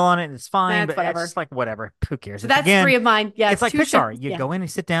different angle on it, and it's fine. But it's just like whatever. Who cares? So that's 3 of mine. Yeah, it's like Pixar. You go in and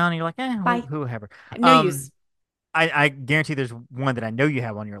sit down, and you're like, whoever. No use. I guarantee there's one that I know you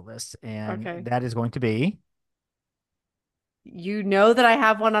have on your list, and that is going to be. You know that I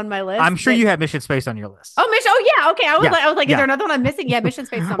have one on my list. I'm sure you have Mission Space on your list. Oh, Mission. Oh, yeah. Okay. I was like, is there another one I'm missing? Yeah, Mission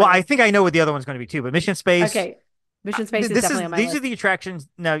Space. Well, I think I know what the other one's going to be too, but Mission Space. Okay. Mission Space is definitely on my list. These are the attractions.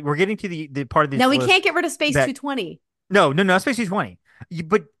 Now we're getting to the part of this. Now we can't get rid of Space 220. No, Space 220.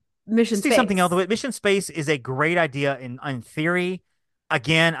 But Mission Space. Do something else. Mission Space is a great idea in theory.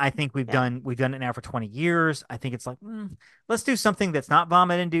 Again, I think we've done it now for 20 years. I think it's like, let's do something that's not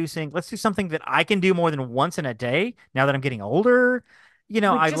vomit inducing. Let's do something that I can do more than once in a day now that I'm getting older.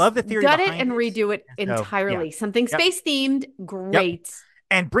 I love the theory. Gut it and redo it entirely. Something space themed. Great. Yep.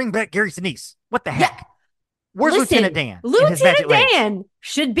 And bring back Gary Sinise. What the heck? Where's Lieutenant Dan? Lieutenant Dan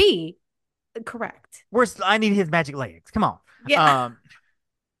should be correct. I need his magic legs. Come on. Yeah.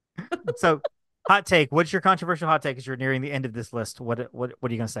 So hot take. What's your controversial hot take as you're nearing the end of this list? What are you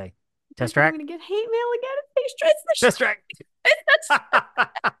going to say? Test track? I'm going to get hate mail again. Test track.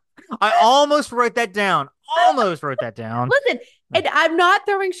 I almost wrote that down. Listen, and I'm not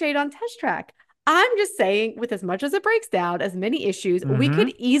throwing shade on Test Track. I'm just saying, with as much as it breaks down, as many issues, we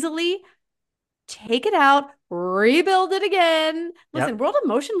could easily take it out, rebuild it again. Listen, World of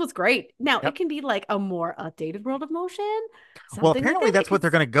Motion was great. Now it can be like a more updated World of Motion. Well, apparently that's what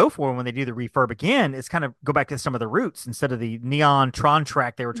they're going to go for when they do the refurb again. Is kind of go back to some of the roots instead of the neon Tron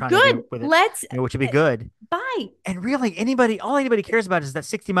track they were trying to do with it. Which would be good. Bye. And really, all anybody cares about is that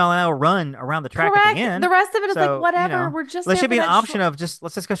 60-mile-an-hour run around the track at the end. The rest of it is like whatever. We're just there should be an option of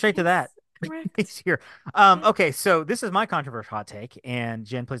let's just go straight to that. Here. Okay, so this is my controversial hot take, and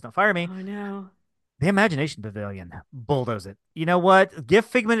Jen, please don't fire me. Oh no. The Imagination Pavilion, bulldoze it. You know what? Give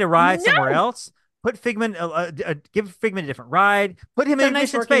Figment a ride somewhere else. Put Figment, give Figment a different ride. Put him in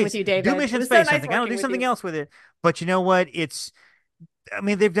Mission Space. With you, David. Do Mission Space. I don't do something else with it. But you know what? They're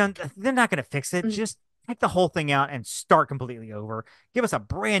not going to fix it. Just take the whole thing out and start completely over. Give us a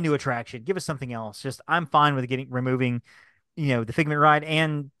brand new attraction. Give us something else. I'm fine with removing, the Figment ride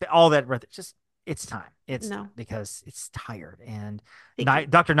and all that. It's time. Because it's tired. And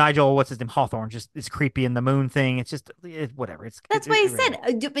Dr. Nigel, what's his name? Hawthorne, just is creepy in the moon thing. It's just whatever. That's why I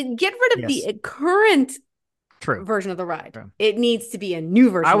said get rid of the current version of the ride. True. It needs to be a new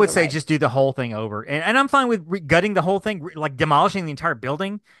version. I would say just do the whole thing over. And I'm fine with gutting the whole thing, like demolishing the entire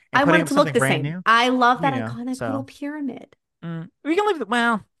building. And I want it to look the same. New. I love that iconic little pyramid. We can leave it.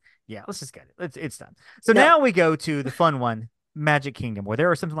 Well, yeah, let's just get it. It's done. So now we go to the fun one. Magic Kingdom, where there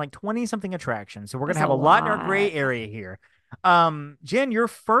are something like 20 something attractions. So we're going to have a lot in our gray area here. Jen, your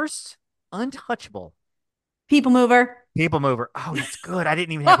first untouchable. People Mover. Oh, that's good. I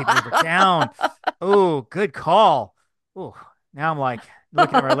didn't even have People Mover down. Oh, good call. Oh, now I'm like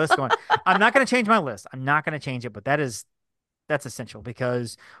looking at our list going, I'm not going to change my list. I'm not going to change it, but that's essential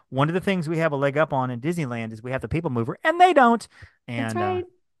because one of the things we have a leg up on in Disneyland is we have the People Mover and they don't. And that's right.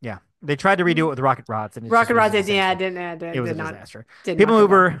 Yeah. They tried to redo it with the Rocket Rods. And Rocket Rods, it was a disaster. People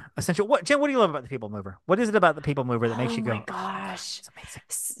Mover, essential. Jen, what do you love about the People Mover? What is it about the People Mover that makes you go, my gosh. It's amazing.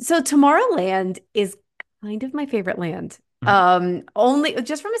 So Tomorrowland is kind of my favorite land. Only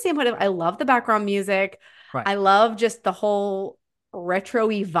just from a standpoint of I love the background music. Right. I love just the whole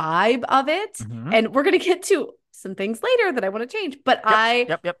retro-y vibe of it. And we're going to get to some things later that I want to change. But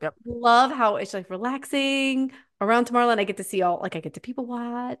I love how it's like relaxing. Around Tomorrowland, I get to see I get to people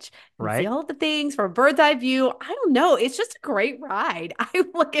watch, see all of the things from a bird's eye view. I don't know. It's just a great ride.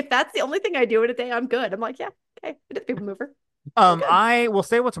 If that's the only thing I do in a day, I'm good. I'm like, yeah, okay, I did the People Mover. I will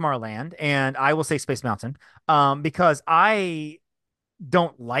stay with Tomorrowland and I will say Space Mountain, because I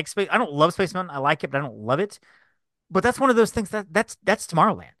don't like Space. I don't love Space Mountain. I like it, but I don't love it. But that's one of those things that's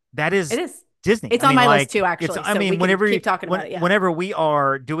Tomorrowland. It is. Disney. It's on my list too, actually. Whenever keep talking about it, whenever we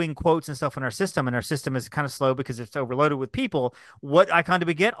are doing quotes and stuff in our system, and our system is kind of slow because it's overloaded with people, what icon do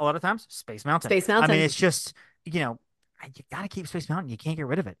we get? A lot of times, Space Mountain. It's just you got to keep Space Mountain. You can't get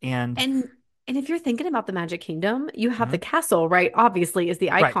rid of it. And if you're thinking about the Magic Kingdom, you have the castle, right? Obviously, is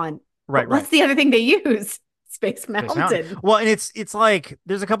the icon. Right. What's the other thing they use? Space Mountain. Well, and it's like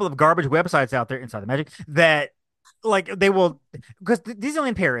there's a couple of garbage websites out there inside the Magic that. Like they will, because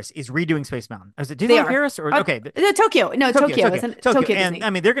Disneyland Paris is redoing Space Mountain. Is it Disneyland Paris or okay? Tokyo. No, Tokyo. Tokyo.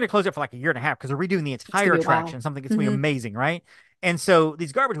 And they're going to close it for like a year and a half because they're redoing the entire attraction. Something that's going to be amazing, right? And so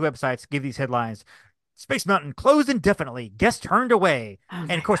these garbage websites give these headlines: Space Mountain closed indefinitely, guests turned away,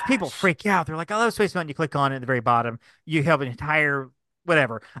 and of course people freak out. They're like, "I love Space Mountain." You click on it at the very bottom, you have an entire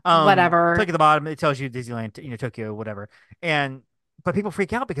whatever. Click at the bottom, it tells you Disneyland, Tokyo, whatever, But people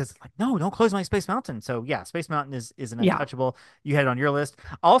freak out because like, no, don't close my Space Mountain. So yeah, Space Mountain is an untouchable. You had it on your list.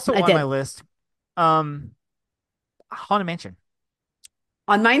 Also on my list, Haunted Mansion.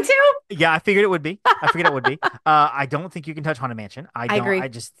 On mine too? Yeah, I figured it would be. I don't think you can touch Haunted Mansion. I agree. I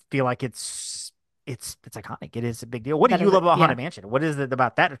just feel like it's iconic. It is a big deal. What do you love about Haunted Mansion? What is it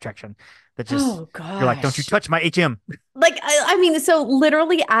about that attraction that just you're like, don't you touch my HM? Like, so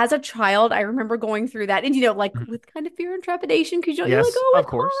literally as a child, I remember going through that and, with kind of fear and trepidation because you're like, oh, of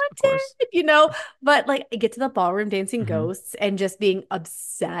course. But like I get to the ballroom dancing ghosts and just being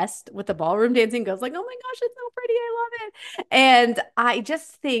obsessed with the ballroom dancing ghosts. Like, oh my gosh, it's so pretty. I love it. And I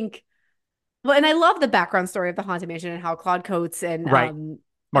just think, and I love the background story of the Haunted Mansion and how Claude Coates and,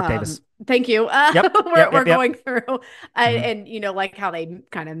 Mark Davis. Thank you. We're going through and like how they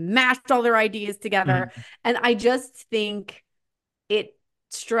kind of mashed all their ideas together. And I just think it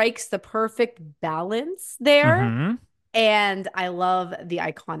strikes the perfect balance there. And I love the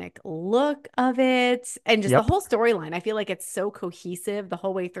iconic look of it and just the whole storyline. I feel like it's so cohesive the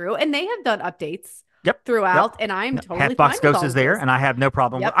whole way through. And they have done updates throughout. And I'm totally fine Hatbox with Ghost is there, and I have no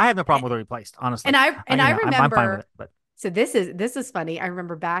problem. I have no problem with it replaced, honestly. And I remember I'm fine with it, but. So this is funny. I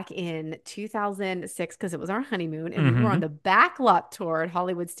remember back in 2006 because it was our honeymoon and we were on the backlot tour at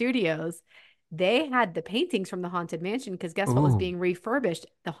Hollywood Studios. they had the paintings from the Haunted Mansion because guess what was Ooh, being refurbished?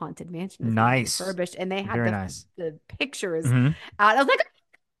 The Haunted Mansion was being nice. refurbished, and they had Very nice. the pictures Mm-hmm. out. I was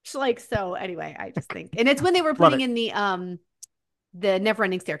like, so anyway, I just think, and it's when they were Love putting it. in the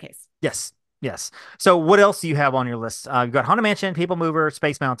Never-Ending Staircase. Yes. Yes. So what else do you have on your list? You've got Haunted Mansion, People Mover,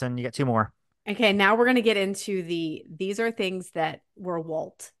 Space Mountain. You got two more. Okay, now we're gonna get into these are things that were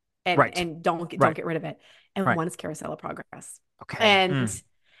Walt Right. and don't Right. get rid of it. And Right. one is Carousel of Progress. Okay.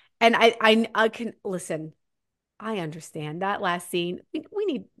 And I can listen. I understand that last scene. We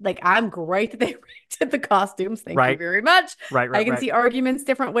need like I'm great that they did the costumes. Thank you Right. very much. Right. I Right. can Right. see arguments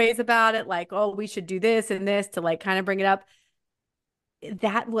different ways about it, like, oh, we should do this and this to like kind of bring it up.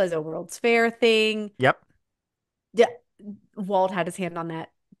 That was a World's Fair thing. Yep. Yeah, Walt had his hand on that.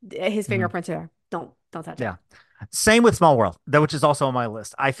 His Mm-hmm. fingerprints are there. Don't touch it. Yeah. Same with Small World, that which is also on my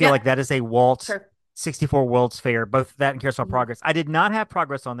list. I feel like that is a Walt Sure. 64 World's Fair, both that and Carousel Progress. I did not have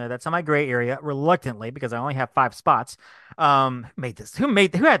Progress on there. That's on my gray area, reluctantly, because I only have 5 spots. Who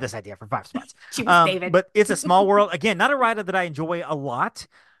had this idea for 5 spots? She was David. But it's a Small World. Again, not a ride that I enjoy a lot,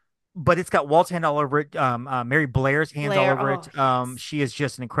 but it's got Walt's hand all over it. Mary Blair's hands all over it. Yes. She is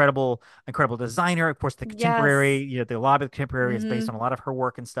just an incredible designer. Of course, the contemporary, the lobby of the contemporary is based on a lot of her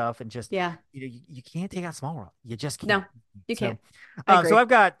work and stuff. And just, you can't take out Small World. You just can't. No, you can't. So I've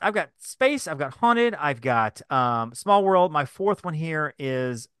got Space. I've got Haunted. I've got Small World. My fourth one here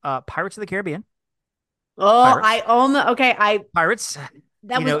is Pirates of the Caribbean. Oh, Pirates. Pirates.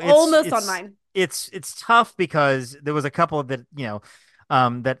 That was almost on mine. It's tough because there was a couple of that,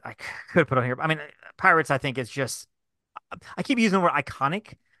 that I could put on here. I mean, Pirates, I think it's just, I keep using the word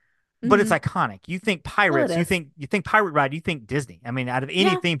iconic, but it's iconic. You think Pirates, you think Pirate Ride, you think Disney. I mean, out of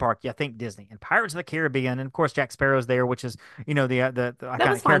any theme park, you think Disney. And Pirates of the Caribbean, and of course Jack Sparrow's there, which is, the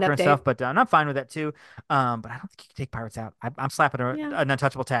iconic character and stuff. But I'm fine with that too. But I don't think you can take Pirates out. I'm slapping an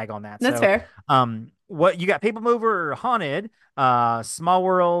untouchable tag on that. That's fair. What you got? People Mover, Haunted, Small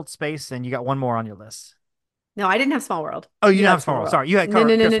World, Space, and you got one more on your list. No, I didn't have Small World. Oh, you didn't have Small World. Sorry, you had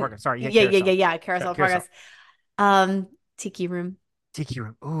Carousel Progress. Sorry, yeah. Carousel Progress. Tiki Room. Tiki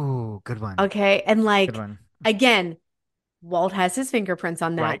Room. Ooh, good one. Okay, and like again, Walt has his fingerprints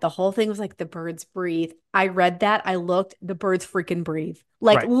on that. Right. The whole thing was like the birds breathe. I read that. I looked. The birds freaking breathe.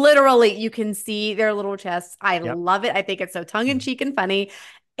 Like literally, you can see their little chests. I love it. I think it's so tongue in cheek and funny.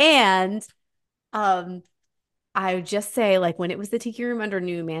 And I would just say, like, when it was the Tiki Room under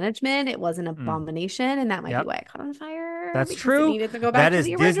new management, it was an abomination, and that might be why it caught on fire. That's true. It needed to go back that to is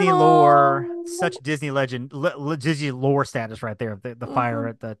the Disney original. lore, such Disney legend, Disney lore status right there. The fire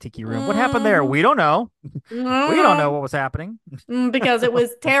at the Tiki Room. What happened there? We don't know. We don't know what was happening because it was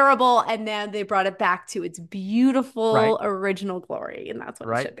terrible, and then they brought it back to its beautiful original glory, and that's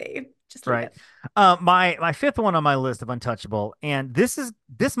what it should be. Just right. My fifth one on my list of Untouchable, and this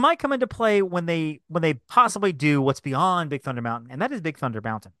might come into play when they possibly do what's beyond Big Thunder Mountain, and that is Big Thunder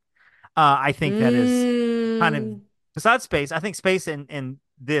Mountain. I think that is kind of, besides Space. I think Space and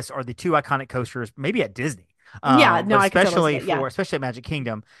this are the two iconic coasters, maybe at Disney. Especially at Magic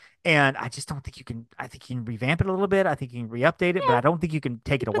Kingdom. And I just don't think you can. I think you can revamp it a little bit. I think you can re-update it, but I don't think you can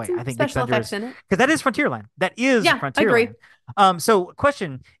take it away. I think Big Thunder is, because that is Frontierland. That is Frontierland. I agree. So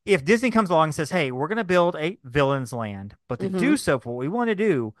question: if Disney comes along and says, "Hey, we're going to build a Villain's Land, but to do so, for what we want to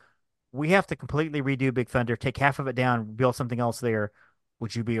do, we have to completely redo Big Thunder, take half of it down, build something else there,"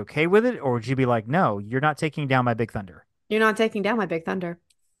 would you be okay with it, or would you be like, "No, you're not taking down my Big Thunder. You're not taking down my Big Thunder."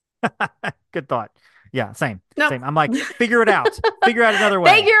 Good thought. Yeah, same. Same. I'm like, figure it out. Figure out another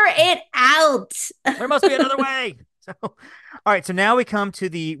way. Figure it out. There must be another way. So, all right. So now we come to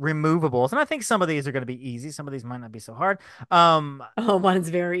the removables, and I think some of these are going to be easy. Some of these might not be so hard. One's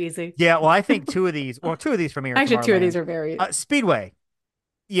very easy. Yeah. Well, I think two of these from here. Actually, two of these are very easy. Speedway.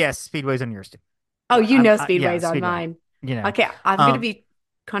 Yes, Speedway's on yours too. Oh, Speedway's on mine. Okay, I'm going to be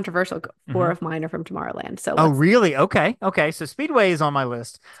controversial. 4 of mine are from Tomorrowland. So really? Okay. So Speedway is on my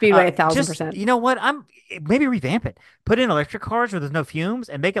list. Speedway 1,000%. You know what? Maybe revamp it. Put in electric cars where there's no fumes,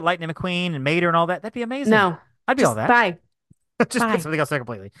 and make it Lightning McQueen and Mater and all that. That'd be amazing. No, I'd be all that. Bye. Just put something else there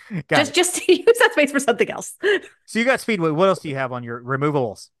completely. Just use that space for something else. So you got Speedway. What else do you have on your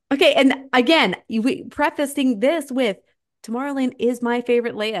removables? Okay, and again, we prefacing this with Tomorrowland is my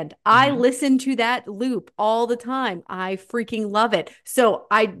favorite land. I listen to that loop all the time. I freaking love it. So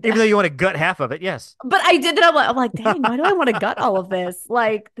even though you want to gut half of it, yes. But I did it. I'm like, dang, why do I want to gut all of this?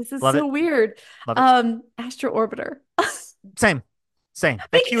 Like, this is so weird. Astro Orbiter. Same.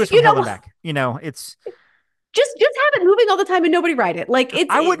 That queue is from hell and back. It's just have it moving all the time and nobody ride it. Like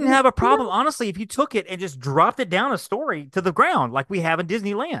I wouldn't have a problem, honestly, if you took it and just dropped it down a story to the ground like we have in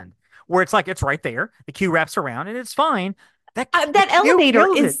Disneyland, where it's like it's right there. The queue wraps around and it's fine. That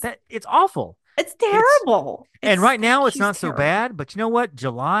elevator is it's awful. It's terrible. And right now it's not so bad, but you know what?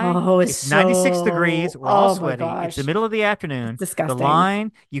 July, it's 96 degrees. We're all sweaty. It's the middle of the afternoon. It's disgusting. The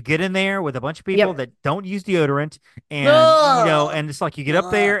line, you get in there with a bunch of people that don't use deodorant, and and it's like you get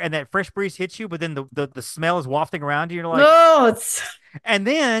up there and that fresh breeze hits you, but then the smell is wafting around you. You're like, and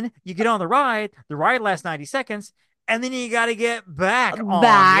then you get on the ride. The ride lasts 90 seconds. And then you got to get back down.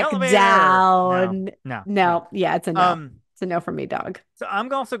 No. Yeah, it's a no. It's a no for me, dog. So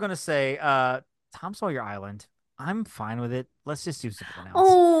I'm also going to say Tom Sawyer Island. I'm fine with it. Let's just do something else.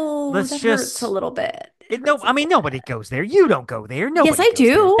 Oh, that hurts a little bit. Nobody goes there. You don't go there. Nobody yes, I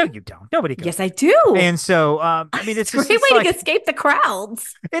do. There. No, you don't. Nobody goes. Yes, there. I do. And so, it's a great way to escape the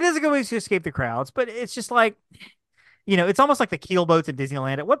crowds. It is a good way to escape the crowds, but it's just like, it's almost like the keel boats in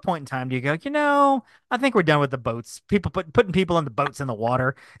Disneyland. At what point in time do you go, I think we're done with the boats. People putting people in the boats in the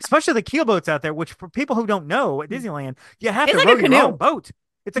water, especially the keel boats out there, which for people who don't know at Disneyland, you have to row your own boat.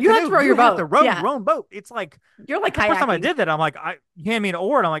 It's a canoe. Have to row your boat. You have to row your own boat. It's like, you're like the kayaking. first time I did that, I'm like, you hand me an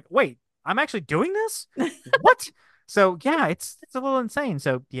oar and I'm like, wait, I'm actually doing this? What? So yeah, it's a little insane.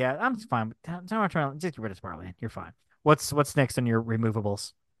 So yeah, I'm fine. Just get rid of Sparkland. You're fine. What's next on your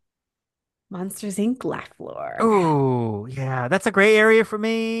removables? Monsters Inc. Laugh Floor. Oh, yeah. That's a gray area for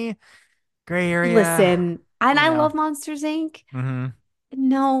me. Gray area. Listen, and I love Monsters Inc. Mm-hmm.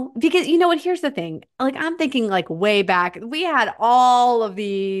 No, because you know what? Here's the thing. Like, I'm thinking like way back, we had all of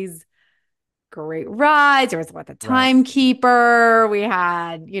these great rides. There was the Timekeeper. We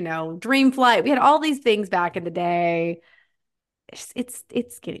had, Dream Flight. We had all these things back in the day. It's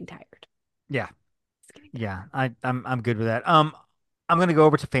getting tired. Yeah. Yeah. I'm good with that. I'm going to go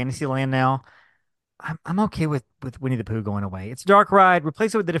over to Fantasyland now. I'm okay with Winnie the Pooh going away. It's a dark ride.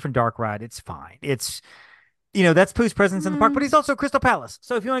 Replace it with a different dark ride. It's fine. It's, that's Pooh's presence in the park, but he's also Crystal Palace.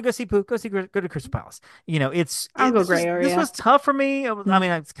 So if you want to go see Pooh, go to Crystal Palace. I'll go gray area. This was tough for me. I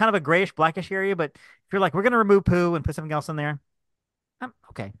mean, it's kind of a grayish, blackish area, but if you're like, we're going to remove Pooh and put something else in there, I'm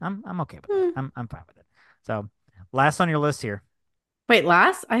okay. I'm okay with it. I'm fine with it. So last on your list here. Wait,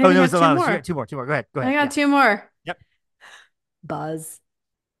 last? I have two more. Two more. Go ahead. I got two more. Yep. Buzz.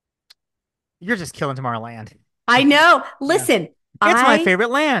 You're just killing Tomorrowland. I know. Listen, it's my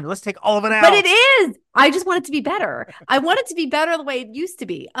favorite land. Let's take all of it out. But it is. I just want it to be better. I want it to be better the way it used to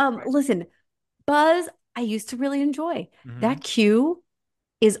be. Listen, Buzz, I used to really enjoy. That queue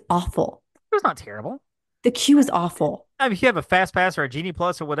is awful. It's not terrible. The queue is awful. I mean, if you have a Fast Pass or a Genie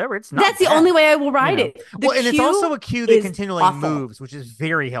Plus or whatever, it's not. That's the only way I will ride it. And it's also a queue that continually moves, which is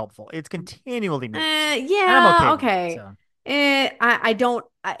very helpful. It's continually moves. Yeah. Okay. I don't.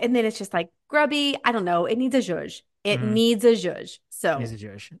 And then it's just like grubby. I don't know. It needs a zhuzh. It needs a zhuzh. So it needs a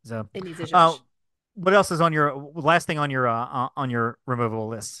zhuzh. So it needs a zhuzh. What else is on your last thing on your removable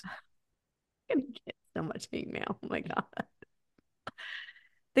list? I'm gonna get so much hate mail. Oh my god.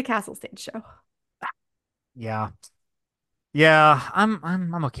 The Castle Stage Show. Yeah,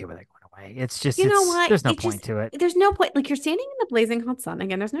 I'm okay with it going away. It's just what? There's no point to it. There's no point. Like, you're standing in the blazing hot sun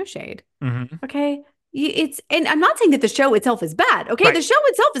again. There's no shade. Okay. And I'm not saying that the show itself is bad. Okay, the show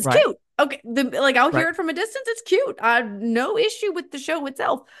itself is cute. Okay, I'll hear it from a distance. It's cute. No issue with the show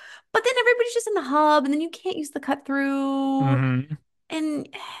itself. But then everybody's just in the hub, and then you can't use the cut through. And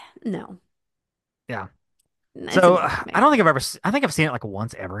no. Yeah. So I don't think I think I've seen it like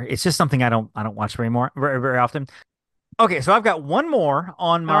once ever. It's just something I don't watch very often. Okay, so I've got one more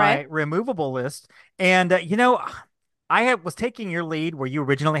on my removable list, and I was taking your lead where you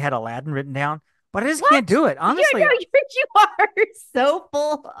originally had Aladdin written down, but I just can't do it. Honestly, you are so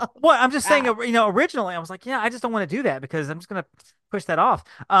full of what I'm just saying. Originally I was like, I just don't want to do that because I'm just gonna push that off.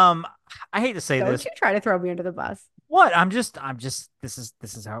 I hate to say this. Don't you try to throw me under the bus. What? I'm just this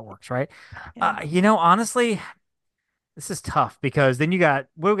is how it works, right? Yeah. Honestly, this is tough because then what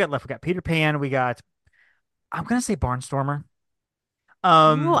we got left? We got Peter Pan, I'm gonna say Barnstormer.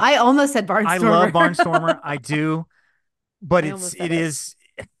 I almost said Barnstormer. I love Barnstormer. I do. But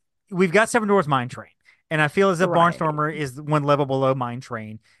we've got Seven Dwarfs Mine Train. And I feel as if Barnstormer is one level below Mine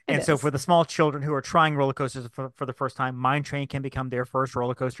Train. And so for the small children who are trying roller coasters for the first time, Mine Train can become their first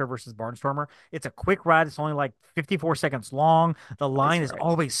roller coaster versus Barnstormer. It's a quick ride. It's only like 54 seconds long. The line is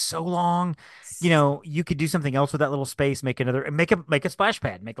always so long. You could do something else with that little space, make a splash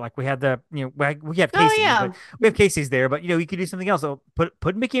pad, make like we had we have Casey's, but we have Casey's there, but you could do something else. So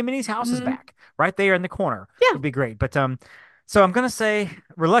put Mickey and Minnie's houses back right there in the corner. Yeah. It'd be great. But so I'm going to say,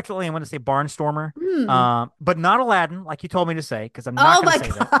 reluctantly, I'm going to say Barnstormer, but not Aladdin, like you told me to say, because I'm not going to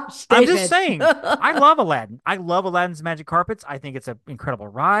say that. David. I'm just saying, I love Aladdin. I love Aladdin's Magic Carpets. I think it's an incredible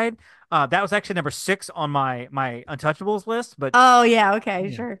ride. That was actually number 6 on my Untouchables list. But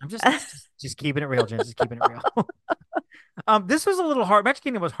okay, sure. I'm just keeping it real, Jen. Just keeping it real. This was a little hard. Magic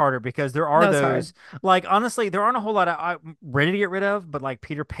Kingdom was harder because there are those, like, honestly, there aren't a whole lot I'm ready to get rid of, but like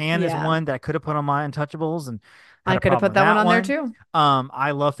Peter Pan is one that I could have put on my Untouchables and I could have put that one on there too.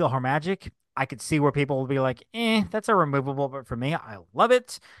 I love PhilharMagic. I could see where people will be like, that's a removable, but for me, I love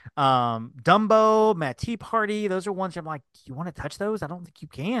it. Dumbo, Mad Tea Party, those are ones I'm like, you want to touch those? I don't think you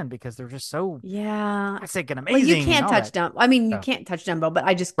can because they're just so classic and amazing. Well, you can't touch Dumbo. I mean, you can't touch Dumbo, but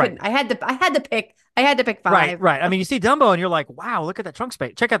I just couldn't. I had to pick 5. Right. I mean, you see Dumbo and you're like, wow, look at that trunk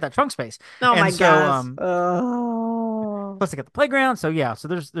space. Check out that trunk space. Oh my gosh. Plus they got the playground. So yeah, so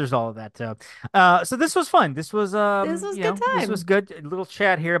there's all of that. So this was fun. This was good time. This was good. A little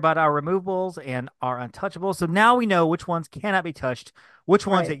chat here about our removables and our Untouchables. So now we know which ones cannot be touched, which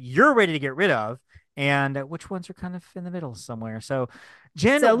ones that you're ready to get rid of, and which ones are kind of in the middle somewhere. So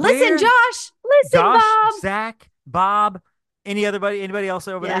Jenn, listen, Josh, Bob, Zach, Bob, anybody else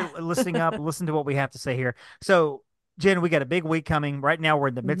over there listening up, listen to what we have to say here. So Jenn, we got a big week coming. Right now, we're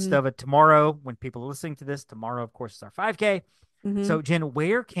in the midst of it. Tomorrow, when people are listening to this, tomorrow, of course, is our 5K. So, Jenn,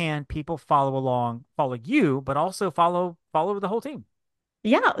 where can people follow you, but also follow the whole team?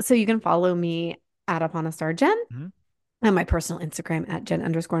 Yeah, so you can follow me at Upon a Star Jenn and my personal Instagram at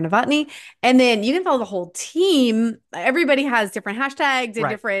Jenn_Novotny. And then you can follow the whole team. Everybody has different hashtags and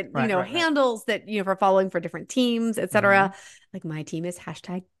different, handles that, for following for different teams, etc. Like my team is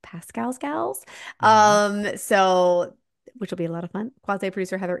 #Pascal's Gals. So, which will be a lot of fun. Quasi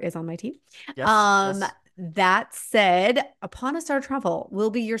producer Heather is on my team. Yes. That said, Upon a Star Travel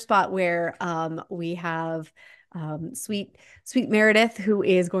will be your spot where we have sweet Meredith, who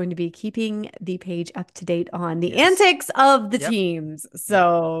is going to be keeping the page up to date on the antics of the teams.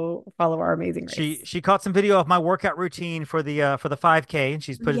 So follow our amazing race. She caught some video of my workout routine for the 5K, and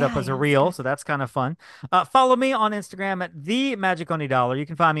she's put it up as a reel, so that's kind of fun. Follow me on Instagram at the Magic Only Dollar. You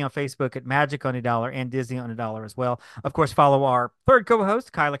can find me on Facebook at Magic Only Dollar and Disney Only Dollar as well. Of course, follow our third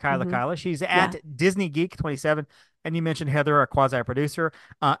co-host, Kyla. She's at Disney Geek 27. And you mentioned Heather, our quasi-producer,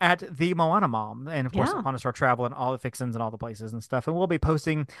 at the Moana Mom, and of course, Upon a Star Travel and all the fixins and all the places and stuff. And we'll be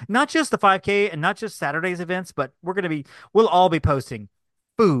posting not just the 5K and not just Saturday's events, but we'll all be posting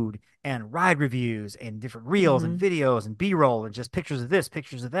food and ride reviews and different reels and videos and B-roll and just pictures of this,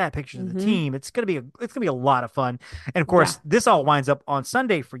 pictures of that, pictures of the team. It's gonna be a lot of fun. And of course, this all winds up on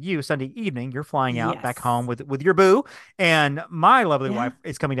Sunday for you. Sunday evening, you're flying out back home with your boo, and my lovely wife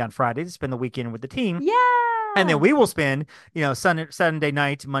is coming down Friday to spend the weekend with the team. Yeah. And then we will spend, Sunday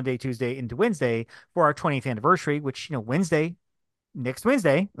night, Monday, Tuesday into Wednesday for our 20th anniversary, which, next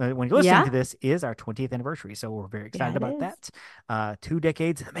Wednesday, when you're listening to this, is our 20th anniversary. So we're very excited about that. 2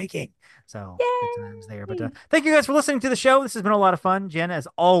 decades in the making. So good times there. But thank you guys for listening to the show. This has been a lot of fun. Jenn, as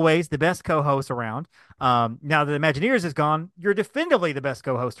always, the best co-host around. Now that Imagineers is gone, you're definitively the best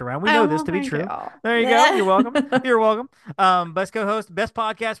co-host around. We know this to be true. There you go. You're welcome. You're welcome. Best co-host, best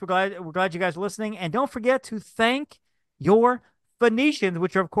podcast. We're glad you guys are listening. And don't forget to thank your Phoenicians,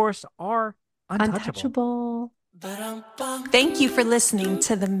 which of course are untouchable. Thank you for listening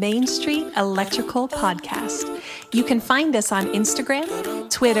to the Main Street Electrical Podcast. You can find us on Instagram,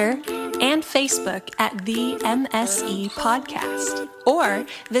 Twitter, and Facebook at the MSE Podcast, or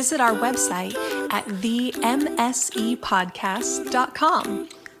visit our website at themsepodcast.com.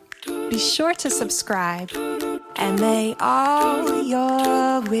 Be sure to subscribe, and may all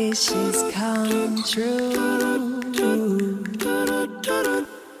your wishes come true.